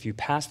 But if you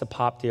pass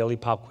the daily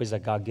pop quiz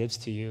that God gives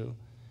to you,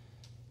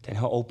 then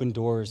he'll open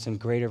doors and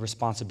greater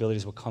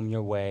responsibilities will come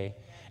your way.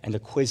 And the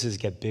quizzes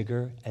get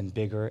bigger and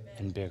bigger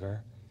and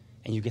bigger.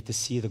 And you get to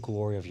see the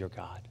glory of your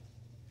God.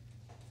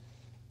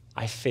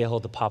 I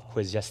failed the pop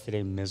quiz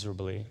yesterday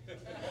miserably.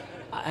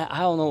 I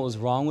don't know what was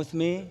wrong with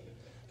me.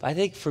 But I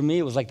think for me,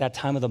 it was like that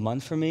time of the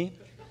month for me.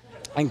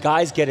 And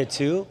guys get it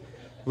too.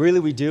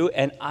 Really, we do.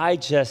 And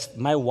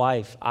my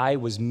wife, I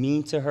was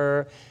mean to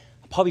her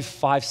probably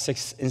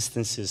 5-6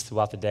 instances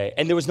throughout the day.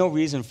 And there was no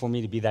reason for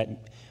me to be that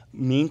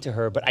mean to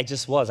her, but I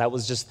just was. I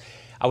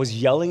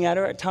was yelling at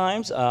her at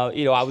times.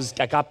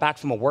 I got back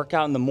from a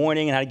workout in the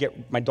morning and had to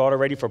get my daughter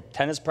ready for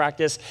tennis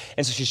practice.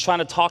 And so she's trying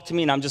to talk to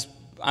me and I'm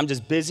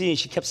just busy. And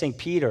she kept saying,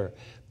 Peter,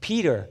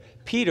 Peter,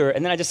 Peter.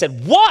 And then I just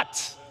said,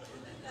 what?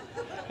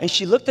 And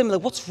she looked at me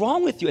like, what's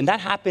wrong with you? And that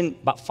happened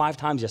about 5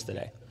 times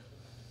yesterday.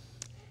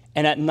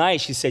 And at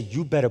night, she said,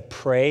 you better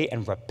pray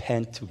and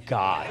repent to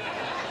God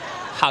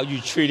how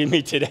you treated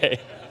me today.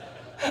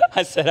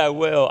 I said, I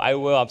will.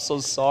 I'm so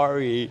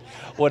sorry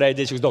what I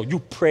did. She goes, no, you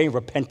pray and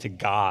repent to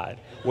God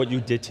what you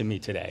did to me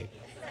today.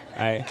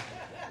 Right?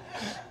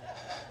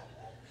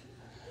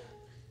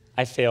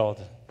 I failed.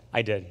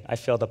 I did. I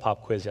failed the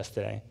pop quiz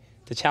yesterday.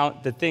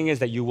 The thing is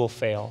that you will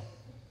fail.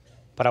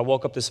 But I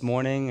woke up this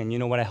morning, and you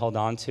know what I held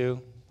on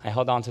to? I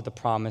held on to the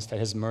promise that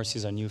his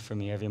mercies are new for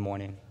me every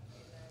morning.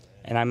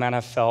 And I might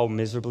have fell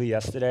miserably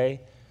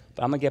yesterday,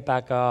 but I'm going to get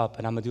back up,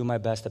 and I'm going to do my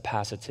best to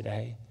pass it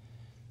today.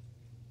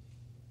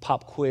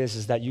 Pop quiz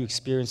is that you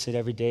experience it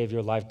every day of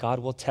your life. God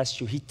will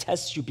test you. He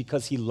tests you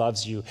because he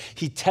loves you.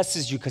 He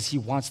tests you because he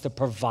wants to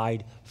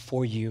provide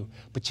for you,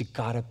 but you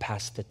got to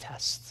pass the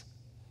test.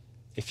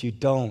 If you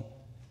don't,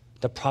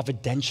 the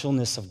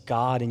providentialness of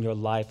God in your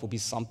life will be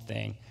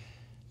something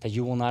that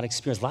you will not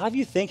experience. A lot of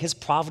you think his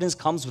providence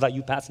comes without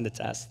you passing the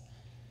test.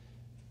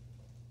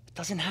 It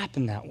doesn't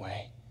happen that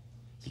way.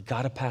 You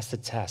got to pass the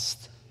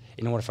test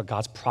in order for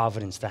God's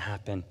providence to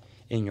happen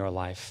in your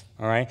life,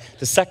 all right?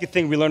 The second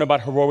thing we learn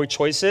about heroic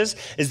choices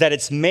is that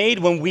it's made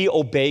when we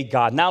obey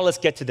God. Now let's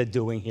get to the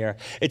doing here.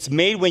 It's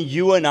made when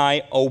you and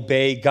I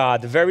obey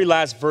God. The very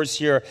last verse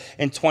here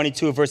in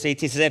 22, verse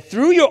 18 says, and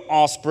through your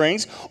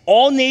offsprings,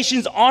 all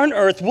nations on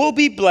earth will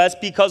be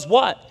blessed because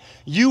what?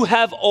 You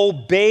have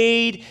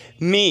obeyed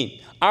me.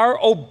 Our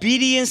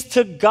obedience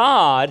to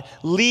God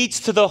leads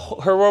to the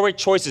heroic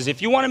choices.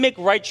 If you want to make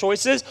right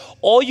choices,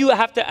 all you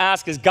have to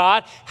ask is,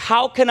 God,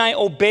 how can I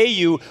obey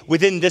you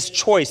within this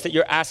choice that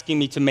you're asking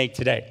me to make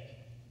today?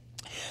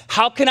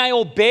 How can I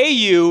obey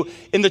you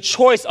in the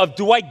choice of,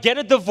 do I get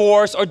a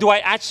divorce or do I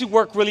actually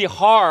work really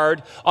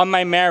hard on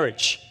my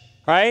marriage,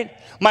 right?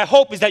 My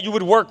hope is that you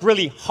would work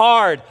really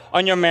hard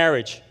on your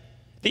marriage.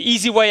 The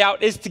easy way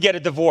out is to get a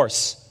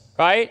divorce,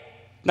 right?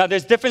 Now,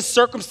 there's different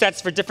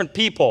circumstances for different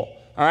people,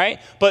 all right?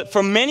 But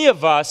for many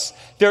of us,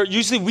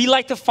 we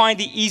like to find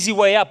the easy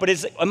way out. But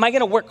am I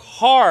going to work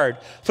hard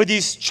for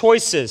these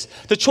choices?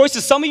 The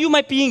choices, some of you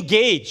might be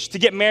engaged to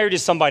get married to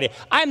somebody.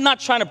 I'm not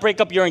trying to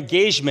break up your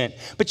engagement.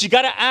 But you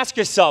got to ask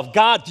yourself,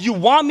 God, do you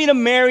want me to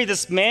marry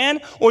this man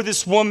or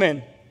this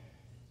woman?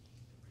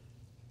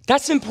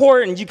 That's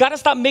important. You got to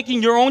stop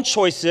making your own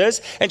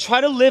choices and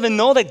try to live and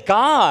know that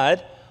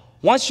God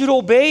wants you to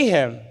obey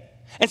him.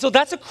 And so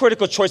that's a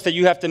critical choice that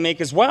you have to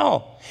make as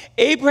well.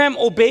 Abraham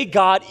obeyed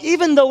God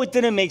even though it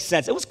didn't make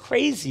sense. It was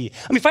crazy.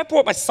 I mean, if I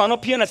brought my son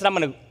up here and I said, I'm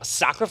going to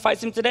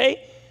sacrifice him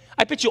today,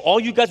 I bet you all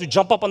you guys would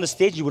jump up on the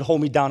stage and you would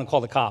hold me down and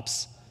call the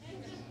cops.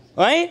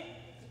 Right?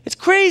 It's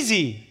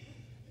crazy.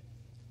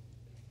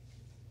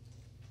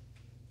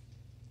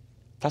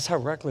 That's how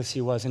reckless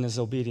he was in his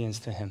obedience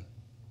to him.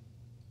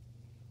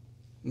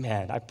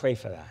 Man, I pray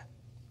for that.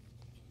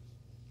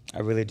 I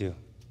really do.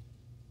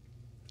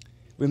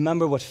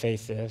 Remember what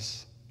faith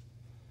is.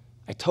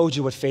 I told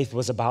you what faith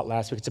was about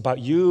last week. It's about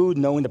you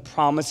knowing the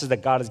promises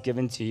that God has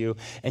given to you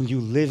and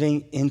you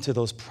living into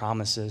those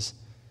promises.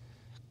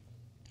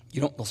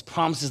 Those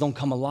promises don't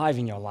come alive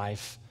in your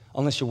life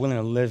unless you're willing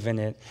to live in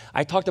it.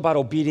 I talked about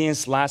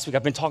obedience last week.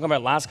 I've been talking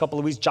about it last couple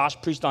of weeks. Josh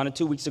preached on it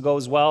 2 weeks ago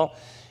as well.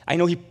 I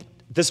know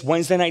this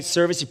Wednesday night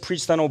service, he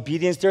preached on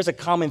obedience. There's a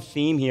common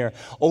theme here.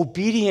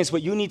 Obedience,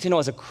 what you need to know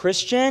as a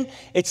Christian,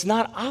 it's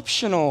not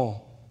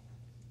optional.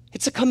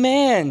 It's a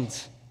command.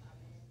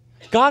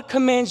 God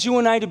commands you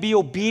and I to be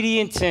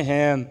obedient to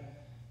him.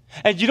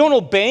 And you don't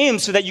obey him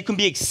so that you can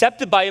be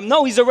accepted by him.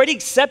 No, he's already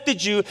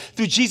accepted you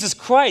through Jesus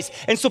Christ.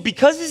 And so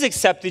because he's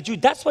accepted you,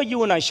 that's why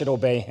you and I should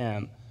obey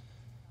him.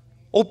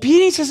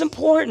 Obedience is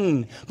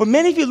important. But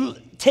many of you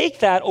take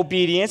that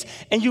obedience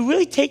and you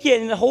really take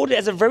it and hold it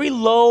as a very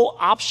low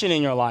option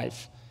in your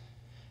life.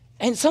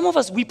 And some of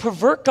us, we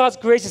pervert God's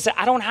grace and say,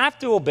 I don't have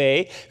to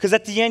obey because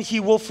at the end he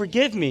will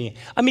forgive me.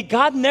 I mean,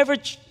 God never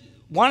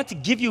wanted to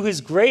give you his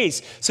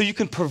grace so you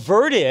can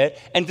pervert it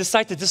and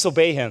decide to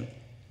disobey him.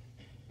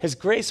 His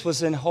grace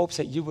was in hopes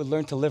that you would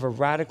learn to live a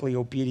radically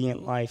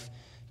obedient life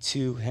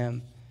to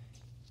him.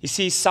 You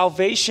see,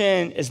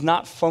 salvation is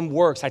not from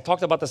works. I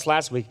talked about this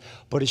last week,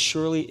 but it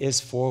surely is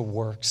for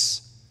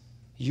works.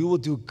 You will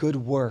do good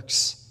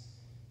works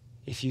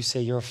if you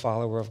say you're a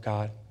follower of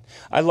God.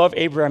 I love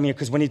Abraham here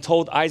because when he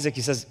told Isaac,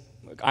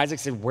 Isaac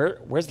said,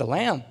 where's the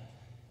lamb?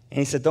 And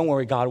he said, don't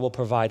worry, God will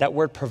provide. That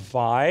word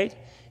provide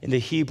in the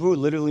Hebrew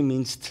literally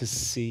means to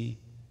see,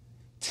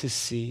 to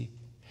see.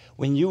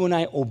 When you and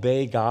I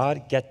obey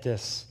God, get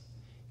this,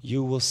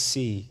 you will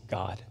see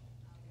God.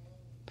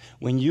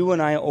 When you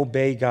and I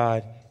obey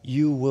God,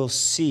 you will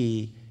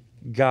see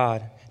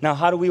God. Now,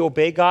 how do we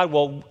obey God?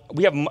 Well,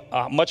 we have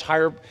a much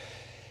higher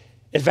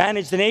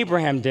advantage than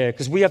Abraham did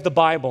because we have the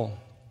Bible.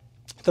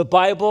 The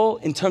Bible,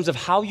 in terms of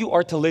how you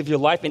are to live your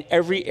life in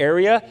every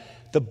area,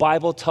 the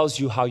Bible tells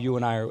you how you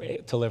and I are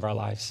to live our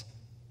lives.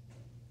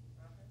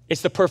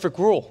 It's the perfect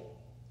rule.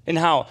 And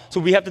how?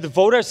 So we have to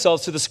devote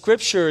ourselves to the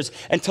scriptures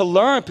and to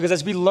learn, because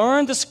as we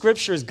learn the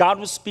scriptures, God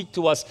will speak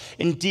to us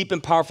in deep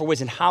and powerful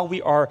ways in how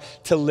we are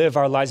to live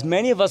our lives.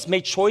 Many of us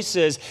make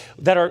choices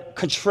that are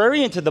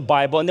contrarian to the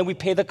Bible, and then we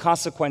pay the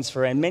consequence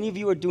for it. And many of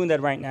you are doing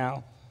that right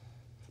now.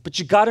 But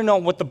you got to know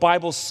what the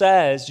Bible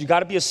says. You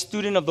got to be a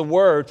student of the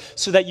Word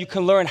so that you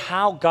can learn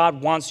how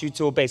God wants you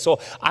to obey. So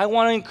I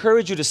want to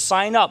encourage you to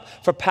sign up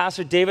for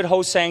Pastor David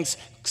Hosang's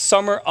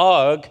Summer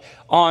UG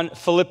on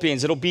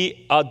Philippians. It'll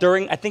be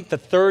during, I think, the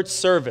third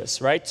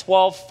service, right?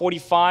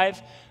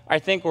 12:45, I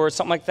think, or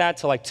something like that,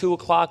 to like 2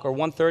 o'clock or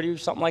 1:30 or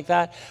something like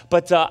that.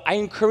 But I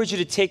encourage you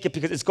to take it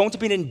because it's going to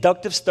be an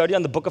inductive study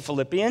on the book of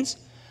Philippians.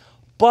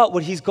 But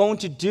what he's going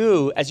to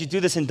do as you do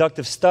this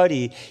inductive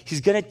study, he's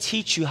going to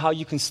teach you how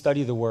you can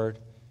study the Word,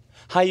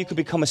 how you can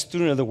become a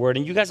student of the Word.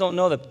 And you guys don't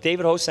know that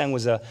David Hosang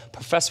was a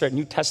professor at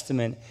New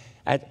Testament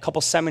at a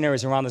couple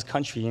seminaries around this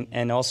country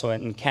and also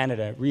in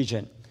Canada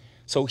region.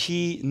 So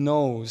he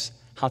knows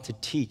how to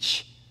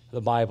teach the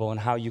Bible and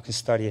how you can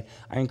study it.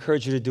 I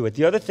encourage you to do it.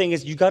 The other thing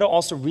is you got to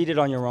also read it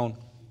on your own.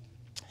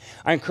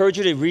 I encourage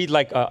you to read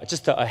like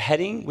just a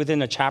heading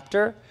within a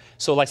chapter.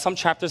 So like some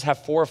chapters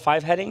have 4 or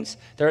 5 headings.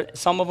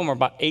 Some of them are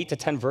about 8 to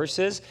 10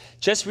 verses.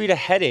 Just read a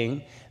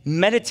heading,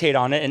 meditate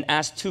on it, and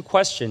ask 2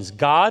 questions.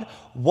 God,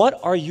 what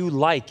are you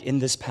like in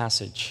this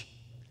passage?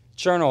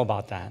 Journal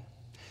about that.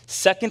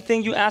 Second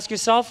thing you ask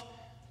yourself,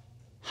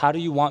 how do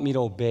you want me to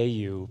obey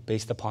you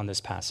based upon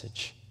this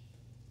passage?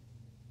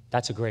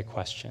 That's a great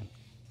question.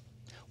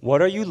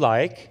 What are you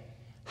like?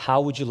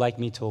 How would you like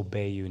me to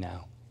obey you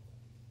now?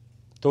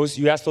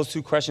 You ask those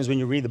 2 questions when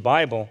you read the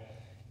Bible,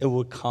 it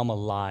will come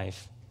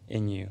alive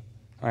in you,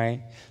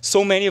 right?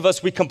 So many of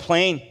us, we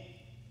complain,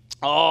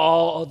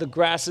 oh, the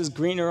grass is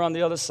greener on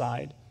the other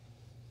side.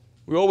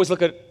 We always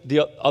look at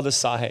the other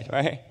side,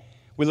 right?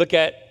 We look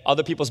at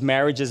other people's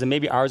marriages, and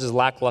maybe ours is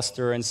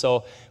lackluster, and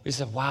so we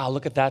say, wow,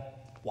 look at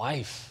that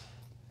wife.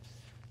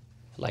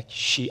 Like,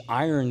 she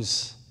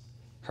irons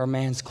her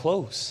man's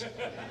clothes.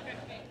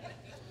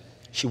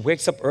 She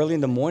wakes up early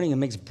in the morning and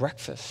makes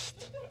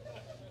breakfast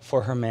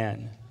for her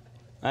man,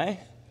 right?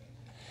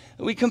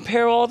 We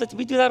compare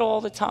we do that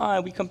all the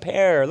time. We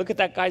compare. Look at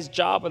that guy's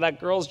job or that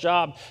girl's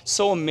job.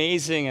 So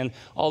amazing. And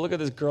oh, look at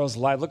this girl's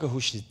life. Look at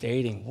who she's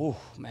dating. Woo,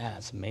 man,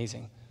 it's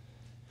amazing.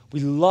 We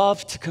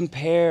love to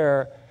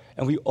compare,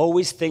 and we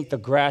always think the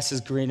grass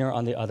is greener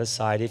on the other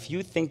side. If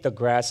you think the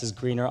grass is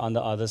greener on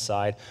the other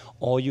side,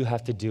 all you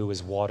have to do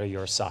is water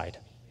your side.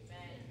 Amen.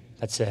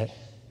 That's it.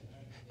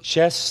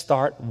 Just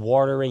start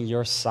watering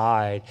your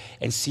side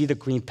and see the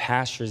green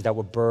pastures that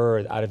will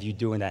birth out of you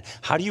doing that.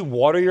 How do you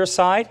water your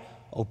side?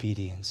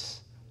 Obedience.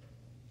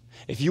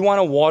 If you want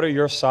to water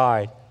your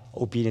side,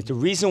 obedience. The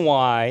reason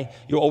why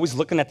you're always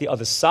looking at the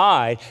other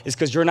side is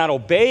because you're not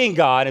obeying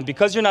God, and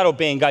because you're not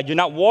obeying God, you're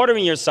not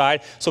watering your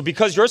side. So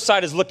because your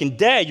side is looking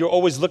dead, you're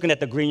always looking at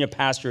the greener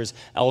pastures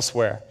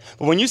elsewhere.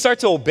 But when you start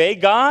to obey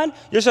God,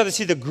 you'll start to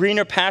see the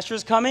greener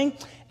pastures coming,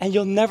 and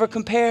you'll never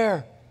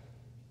compare.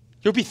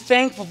 You'll be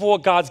thankful for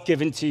what God's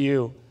given to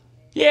you.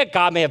 Yeah,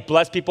 God may have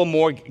blessed people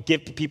more,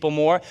 give people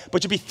more,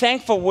 but you'll be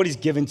thankful for what he's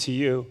given to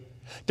you.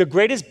 The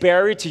greatest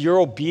barrier to your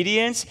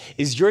obedience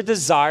is your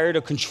desire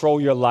to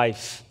control your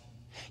life.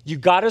 You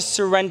got to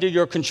surrender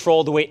your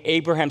control the way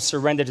Abraham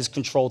surrendered his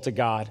control to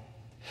God.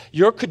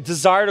 Your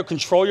desire to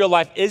control your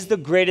life is the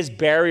greatest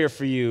barrier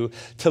for you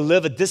to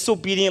live a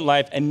disobedient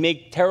life and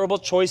make terrible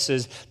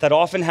choices that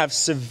often have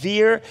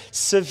severe,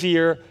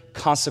 severe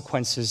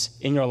consequences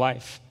in your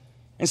life.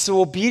 And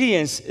so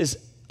obedience is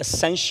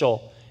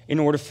essential in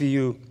order for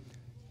you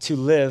to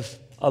live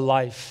a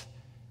life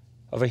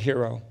of a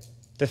hero.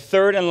 The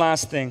third and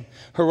last thing,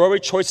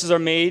 heroic choices are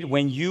made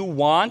when you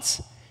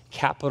want,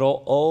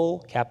 capital O,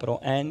 capital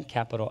N,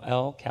 capital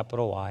L,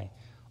 capital Y,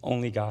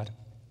 only God.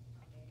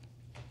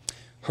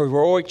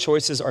 Heroic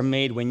choices are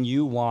made when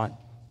you want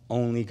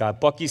only God.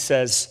 Bucky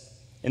says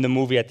in the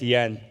movie at the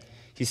end,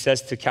 he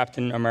says to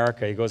Captain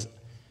America, he goes,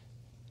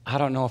 I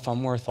don't know if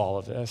I'm worth all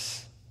of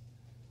this.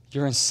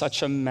 You're in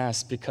such a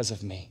mess because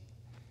of me.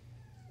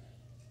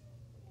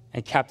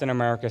 And Captain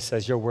America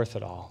says, you're worth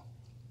it all.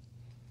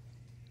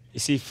 You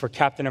see, for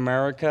Captain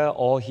America,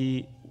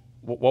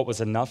 what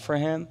was enough for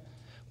him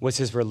was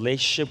his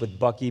relationship with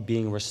Bucky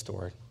being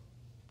restored.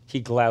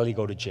 He'd gladly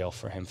go to jail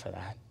for him for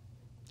that.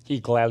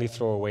 He'd gladly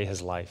throw away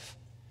his life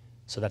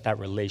so that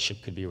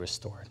relationship could be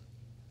restored.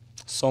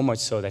 So much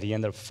so that he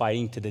ended up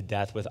fighting to the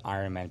death with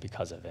Iron Man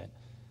because of it.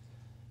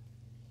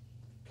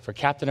 For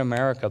Captain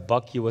America,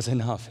 Bucky was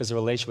enough. His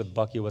relationship with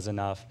Bucky was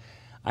enough.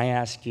 I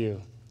ask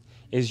you,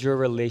 is your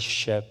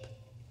relationship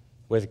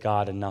with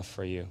God enough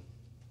for you?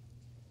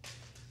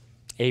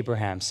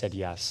 Abraham said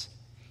yes.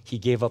 He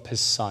gave up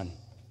his son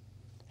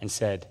and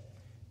said,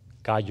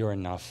 God, you're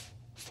enough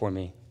for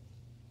me.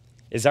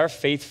 Is our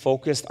faith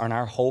focused on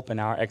our hope and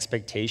our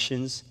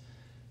expectations,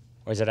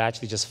 or is it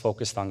actually just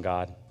focused on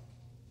God?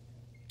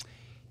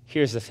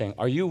 Here's the thing.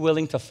 Are you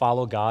willing to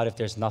follow God if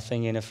there's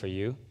nothing in it for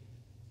you?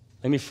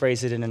 Let me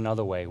phrase it in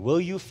another way.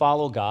 Will you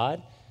follow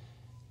God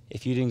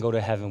if you didn't go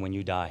to heaven when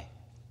you die?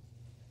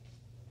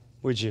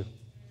 Would you?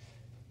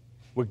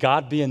 Would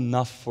God be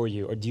enough for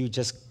you, or do you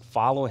just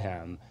follow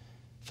him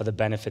for the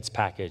benefits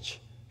package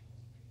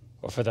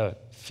or for the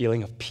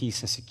feeling of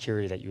peace and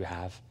security that you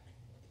have?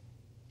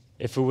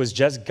 If it was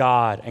just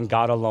God and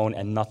God alone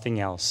and nothing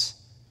else,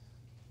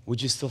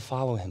 would you still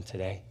follow him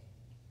today?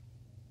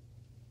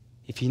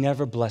 If he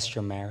never blessed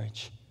your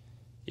marriage,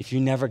 if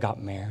you never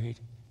got married,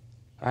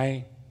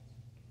 right?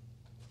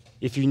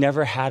 If you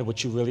never had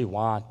what you really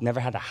want, never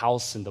had the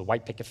house and the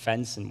white picket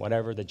fence and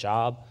whatever, the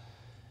job,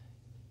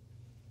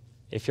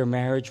 if your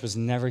marriage was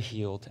never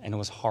healed and it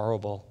was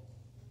horrible,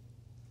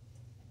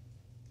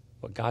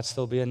 would God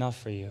still be enough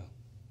for you?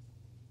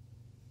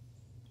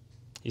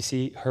 You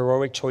see,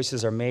 heroic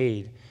choices are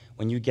made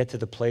when you get to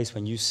the place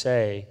when you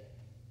say,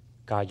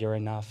 God, you're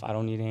enough. I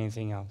don't need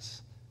anything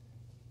else.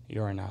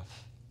 You're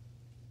enough.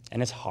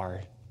 And it's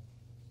hard.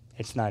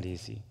 It's not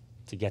easy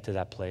to get to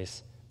that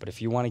place. But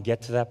if you want to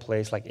get to that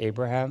place like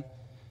Abraham,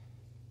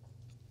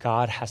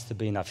 God has to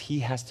be enough. He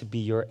has to be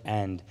your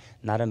end,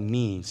 not a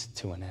means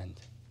to an end.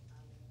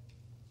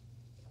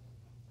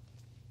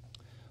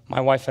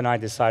 My wife and I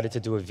decided to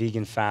do a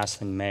vegan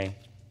fast in May.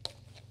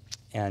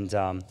 And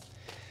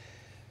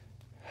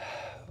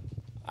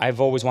I've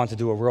always wanted to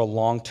do a real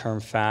long-term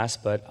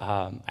fast, but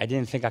I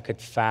didn't think I could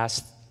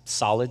fast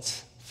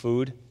solids,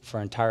 food, for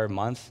an entire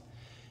month.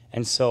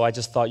 And so I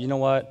just thought, you know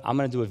what, I'm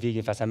going to do a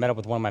vegan fast. I met up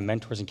with one of my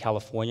mentors in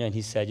California, and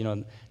he said, you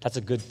know, that's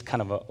a good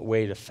kind of a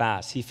way to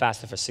fast. He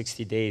fasted for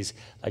 60 days,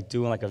 like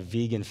doing like a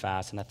vegan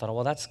fast. And I thought,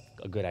 well, that's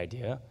a good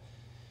idea.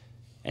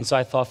 And so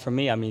I thought for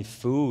me, I mean,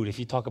 food, if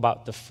you talk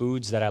about the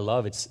foods that I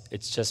love, it's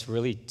just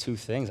really two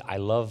things. I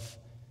love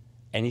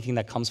anything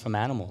that comes from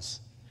animals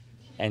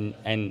and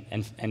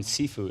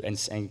seafood and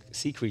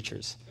sea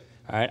creatures.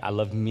 All right? I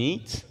love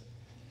meat.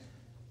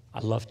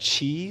 I love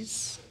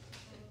cheese.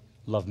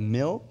 Love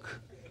milk.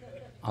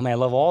 I mean, I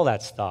love all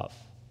that stuff.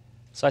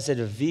 So I said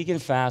a vegan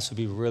fast would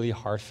be really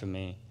hard for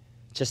me,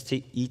 just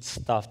to eat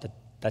stuff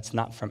that's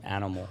not from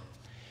animal.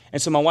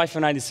 And so my wife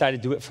and I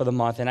decided to do it for the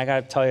month, and I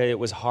got to tell you, it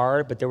was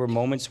hard, but there were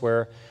moments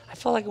where I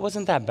felt like it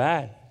wasn't that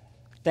bad.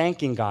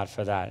 Thanking God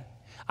for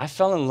that. I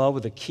fell in love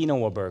with a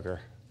quinoa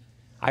burger.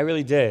 I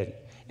really did.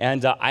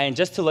 And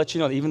just to let you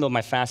know, even though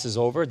my fast is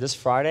over, this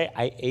Friday,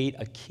 I ate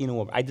a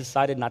quinoa. I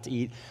decided not to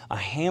eat a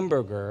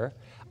hamburger.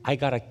 I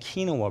got a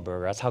quinoa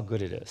burger. That's how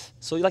good it is.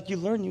 So, you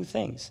learn new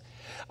things.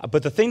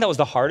 But the thing that was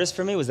the hardest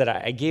for me was that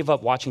I gave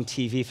up watching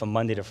TV from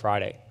Monday to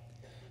Friday.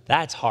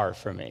 That's hard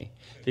for me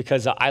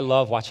because I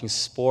love watching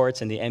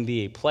sports and the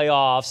NBA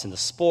playoffs and the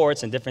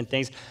sports and different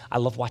things. I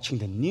love watching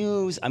the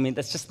news. I mean,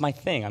 that's just my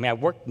thing. I mean, I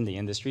worked in the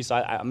industry, so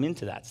I'm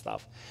into that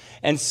stuff.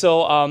 And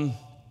so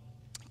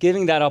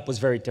giving that up was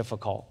very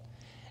difficult.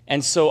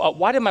 And so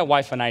why did my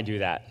wife and I do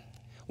that?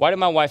 Why did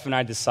my wife and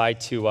I decide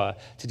to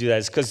do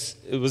that?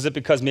 Was it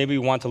because maybe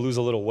we wanted to lose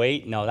a little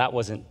weight? No, that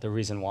wasn't the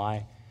reason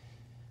why.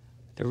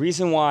 The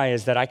reason why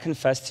is that I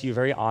confess to you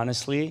very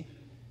honestly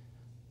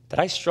that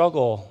I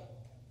struggle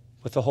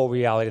with the whole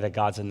reality that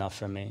God's enough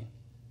for me.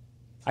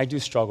 I do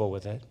struggle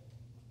with it.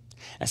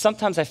 And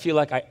sometimes I feel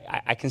like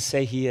I can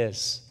say He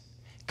is.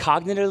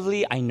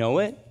 Cognitively, I know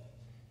it,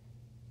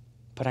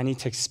 but I need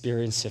to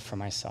experience it for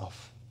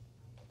myself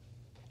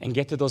and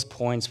get to those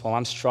points while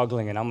I'm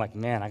struggling and I'm like,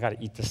 man, I got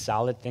to eat the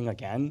salad thing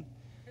again.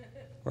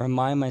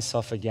 Remind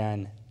myself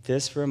again,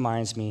 this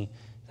reminds me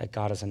that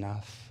God is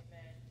enough.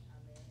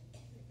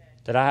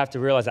 That I have to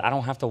realize that I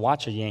don't have to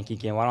watch a Yankee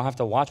game. I don't have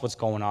to watch what's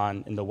going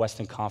on in the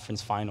Western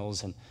Conference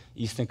Finals and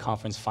Eastern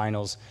Conference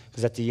Finals,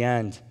 because at the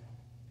end,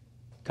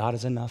 God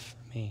is enough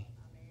for me.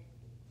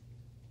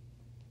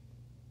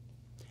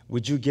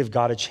 Would you give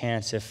God a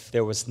chance if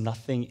there was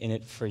nothing in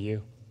it for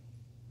you?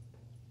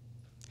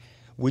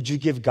 Would you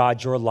give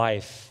God your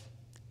life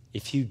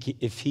if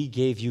He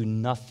gave you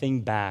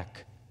nothing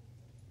back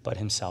but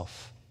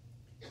Himself?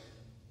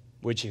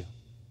 Would you?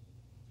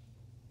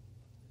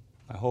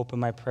 My hope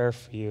and my prayer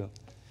for you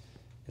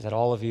is that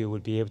all of you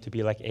would be able to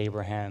be like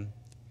Abraham,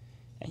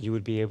 and you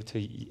would be able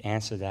to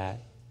answer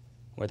that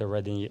with a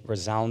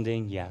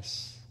resounding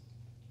yes.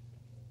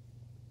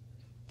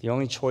 The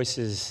only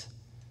choices,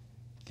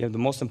 the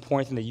most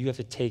important thing that you have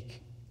to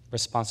take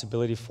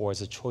responsibility for is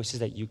the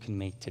choices that you can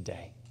make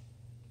today.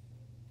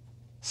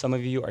 Some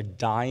of you are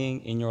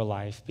dying in your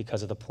life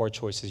because of the poor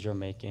choices you're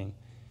making.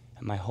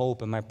 And my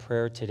hope and my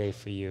prayer today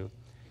for you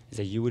is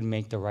that you would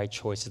make the right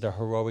choices, the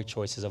heroic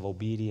choices of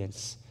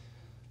obedience,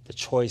 the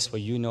choice where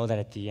you know that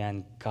at the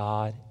end,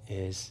 God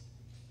is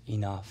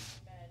enough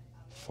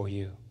for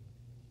you.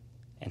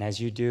 And as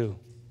you do,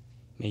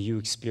 may you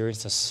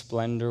experience the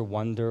splendor,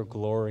 wonder,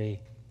 glory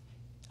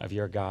of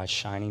your God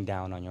shining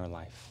down on your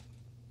life.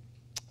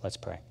 Let's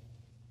pray.